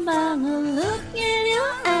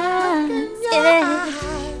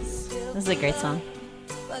 This is a great song.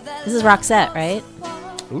 This is Roxette, right?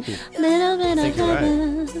 Ooh. I think you're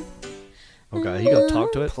right. Okay, you gonna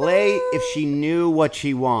talk to it? Play If She Knew What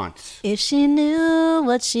She Wants. If she knew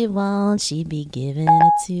what she wants, she'd be giving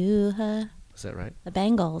it to her. Is that right? The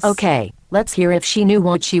Bangles. Okay, let's hear If She Knew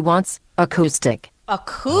What She Wants, acoustic.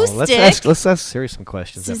 Acoustic. Let's ask Siri some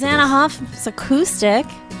questions. after Susanna this. Hoff's acoustic.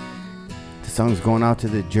 The song's going out to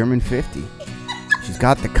the German 50. She's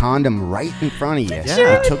got the condom right in front of you.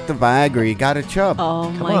 Yeah. You took the Viagra, you got a chub.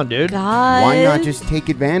 Oh Come my on, dude. God. Why not just take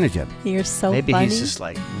advantage of it? You're so Maybe funny. he's just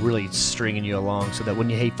like really stringing you along so that when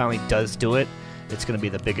he finally does do it, it's gonna be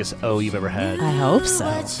the biggest O you've ever had. I hope so.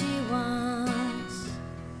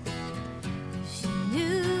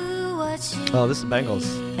 Oh, this is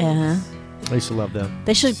Bengals. Yeah. I used to love them.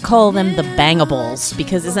 They should call them the Bangables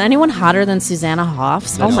because is anyone hotter than Susanna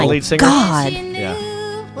Hoffs? That's Oh my the lead singer? God. Yeah.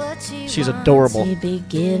 She's adorable. She'd be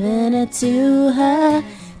giving it to her,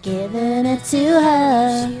 giving it to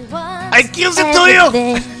her. I gives it to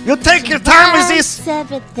you. You take your time with this.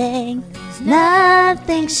 Everything.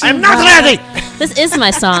 Nothing she I'm not wants. ready. This is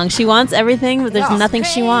my song. She wants everything, but there's nothing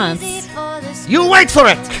she wants. You wait for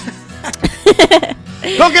it.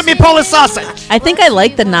 Don't get me Polish sausage. I think I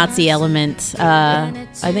like the Nazi element. I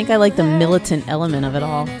think I like the militant element of it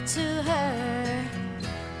all.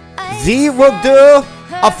 Z will do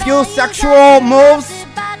a few sexual moves,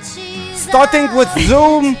 starting with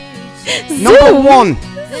Zoom number 1.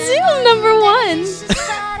 Zoom number 1.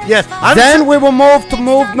 Yes. Then we will move to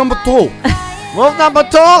move number 2. Move number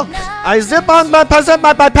 2. I zip on my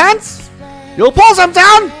pants. You pull them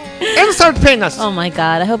down. Insert penis. Oh my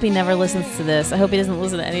God. I hope he never listens to this. I hope he doesn't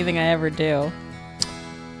listen to anything I ever do.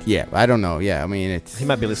 Yeah, I don't know. Yeah, I mean, it's... He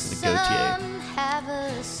might be listening to Gautier.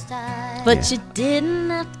 But you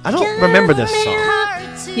didn't have to I don't remember this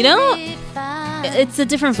song. You know, it's a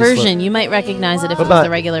different version. You might recognize it if it was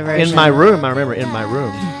the regular version. In My Room? I remember In My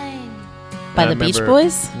Room. By the Beach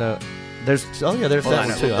Boys? No. There's that one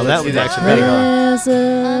too. Well, that was actually better. There's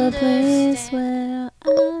a place where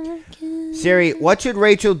I can... Siri, what should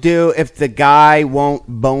Rachel do if the guy won't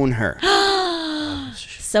bone her?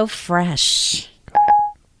 So fresh.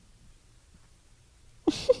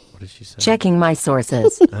 What did she say? Checking my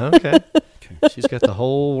sources. Okay. She's got the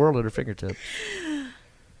whole world at her fingertip.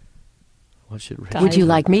 What should Rachel Would you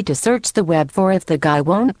like me to search the web for if the guy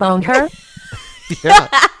won't bone her?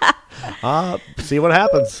 Yeah. See what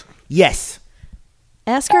happens. Yes.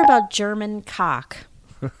 Ask her about German cock.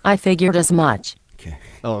 I figured as much. Okay.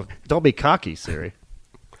 Oh, don't be cocky, Siri.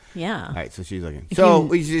 Yeah. All right, so she's looking.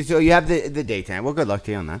 So you have the daytime. Well, good luck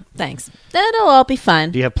to you on that. Thanks. That'll all be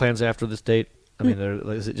fine. Do you have plans after this date? I mean,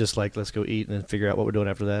 is it just like, let's go eat and then figure out what we're doing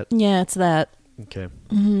after that? Yeah, it's that. Okay.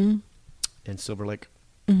 Mm-hmm. In Silver Lake?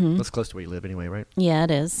 Mm-hmm. That's close to where you live anyway, right? Yeah,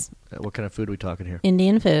 it is. What kind of food are we talking here?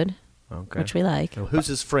 Indian food. Okay. Which we like. Oh, who's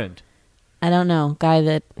his friend? I don't know. Guy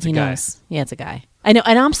that It's he a guy. knows. Yeah, it's a guy. I know.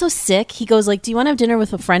 And I'm so sick. He goes like, do you want to have dinner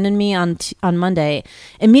with a friend and me on Monday?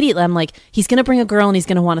 Immediately, I'm like, he's going to bring a girl and he's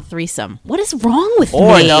going to want a threesome. What is wrong with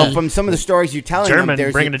Or me? no, from some of the stories you're telling German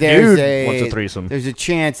him, bringing a dude wants a threesome. There's a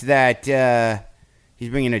chance that he's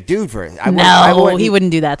bringing a dude for it. He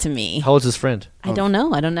wouldn't do that to me. How old's his friend? I don't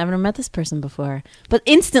know. I've never met this person before. But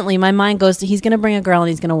instantly, my mind goes to he's going to bring a girl and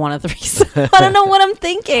he's going to want a threesome. I don't know what I'm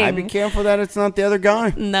thinking. I'd be careful that it's not the other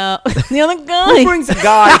guy. No, the other guy. Who brings a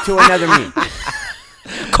guy to another meet?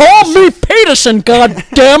 Call me Peterson, God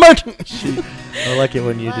damn it! I like it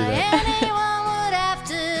when you do that.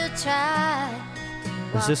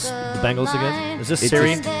 Is this the Bengals again? Is this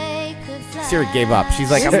Siri? Siri gave up.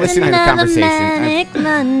 She's like, I'm listening to the conversation. Manic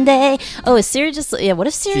Monday. Oh, is Siri just... Yeah, what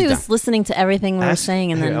if Siri She's was listening to everything we were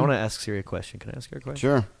saying and then... I want to ask Siri a question. Can I ask her a question?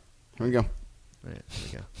 Sure. Here we go. All right, here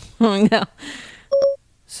we go. Oh, no.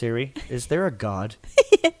 Siri, is there a God?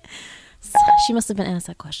 She must have been asked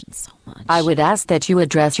that question so much. I would ask that you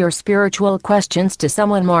address your spiritual questions to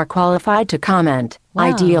someone more qualified to comment.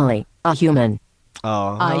 Wow. Ideally, a human.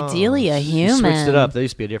 Oh, Ideally a She human. switched it up. There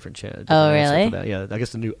used to be a different channel. Oh, really? Yeah, I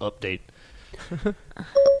guess the new update.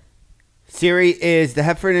 Siri, is the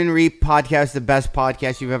Heffern and Reap podcast the best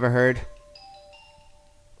podcast you've ever heard?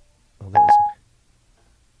 Oh, that was...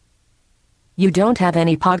 You don't have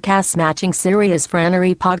any podcasts matching Siri's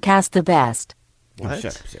Frannery podcast the best. Oh,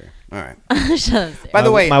 shut up, Siri. All right. Shut up, Siri. By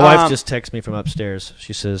the way, my wife just texted me from upstairs.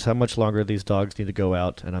 She says, "How much longer these dogs need to go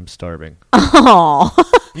out?" And I'm starving. Oh.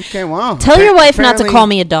 Okay, wow. Tell your wife not to Apparently- call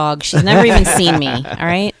me a dog. She's never even seen me. All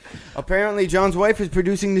right. Apparently, John's wife is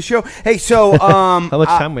producing the show. Hey, so How much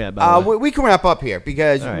time we have? By the way? we can wrap up here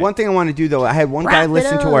because All right. one thing I want to do though, I had one guy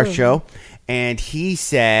listen to our show, and he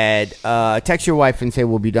said, "Text your wife and say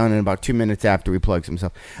we'll be done in about 2 minutes after he plugs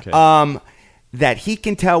himself." Okay. That he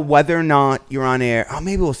can tell whether or not you're on air. Oh,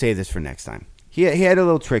 maybe we'll save this for next time. He had a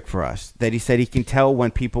little trick for us that he said he can tell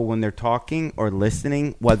when they're talking or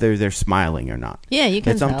listening whether they're smiling or not. Yeah, you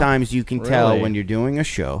can That sometimes you can tell Really? when you're doing a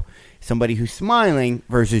show somebody who's smiling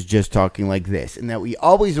versus just talking like this, and that we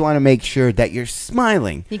always want to make sure that you're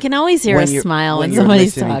smiling. You can always hear a smile when you're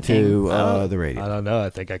somebody's listening talking. to the radio. I don't know. I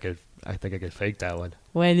think I could fake that one.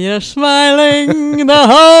 When you're smiling, the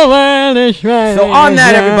whole world is smiling. So on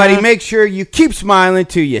that, everybody, make sure you keep smiling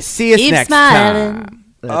till you see us Keep next smiling. time.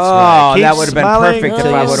 That's Oh, right. Keep that would have been smiling perfect if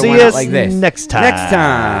till I you would have see went out us like this. next time. Next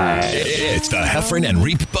time. It's the Heffern and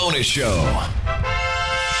Reap Bonus Show.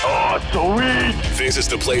 Oh, sweet. This is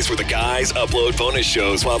the place where the guys upload bonus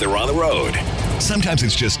shows while they're on the road. Sometimes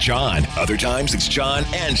it's just John. Other times it's John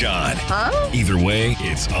and John. Huh? Either way,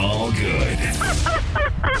 it's all good.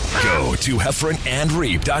 Go to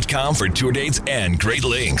heffernandreap.com for tour dates and great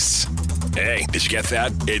links. Hey, did you get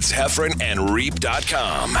that? It's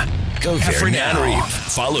heffernandreap.com. Go there Heffern now. And Reap.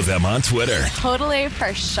 Follow them on Twitter Totally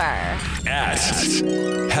for sure. at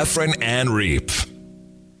Heffern and Reap.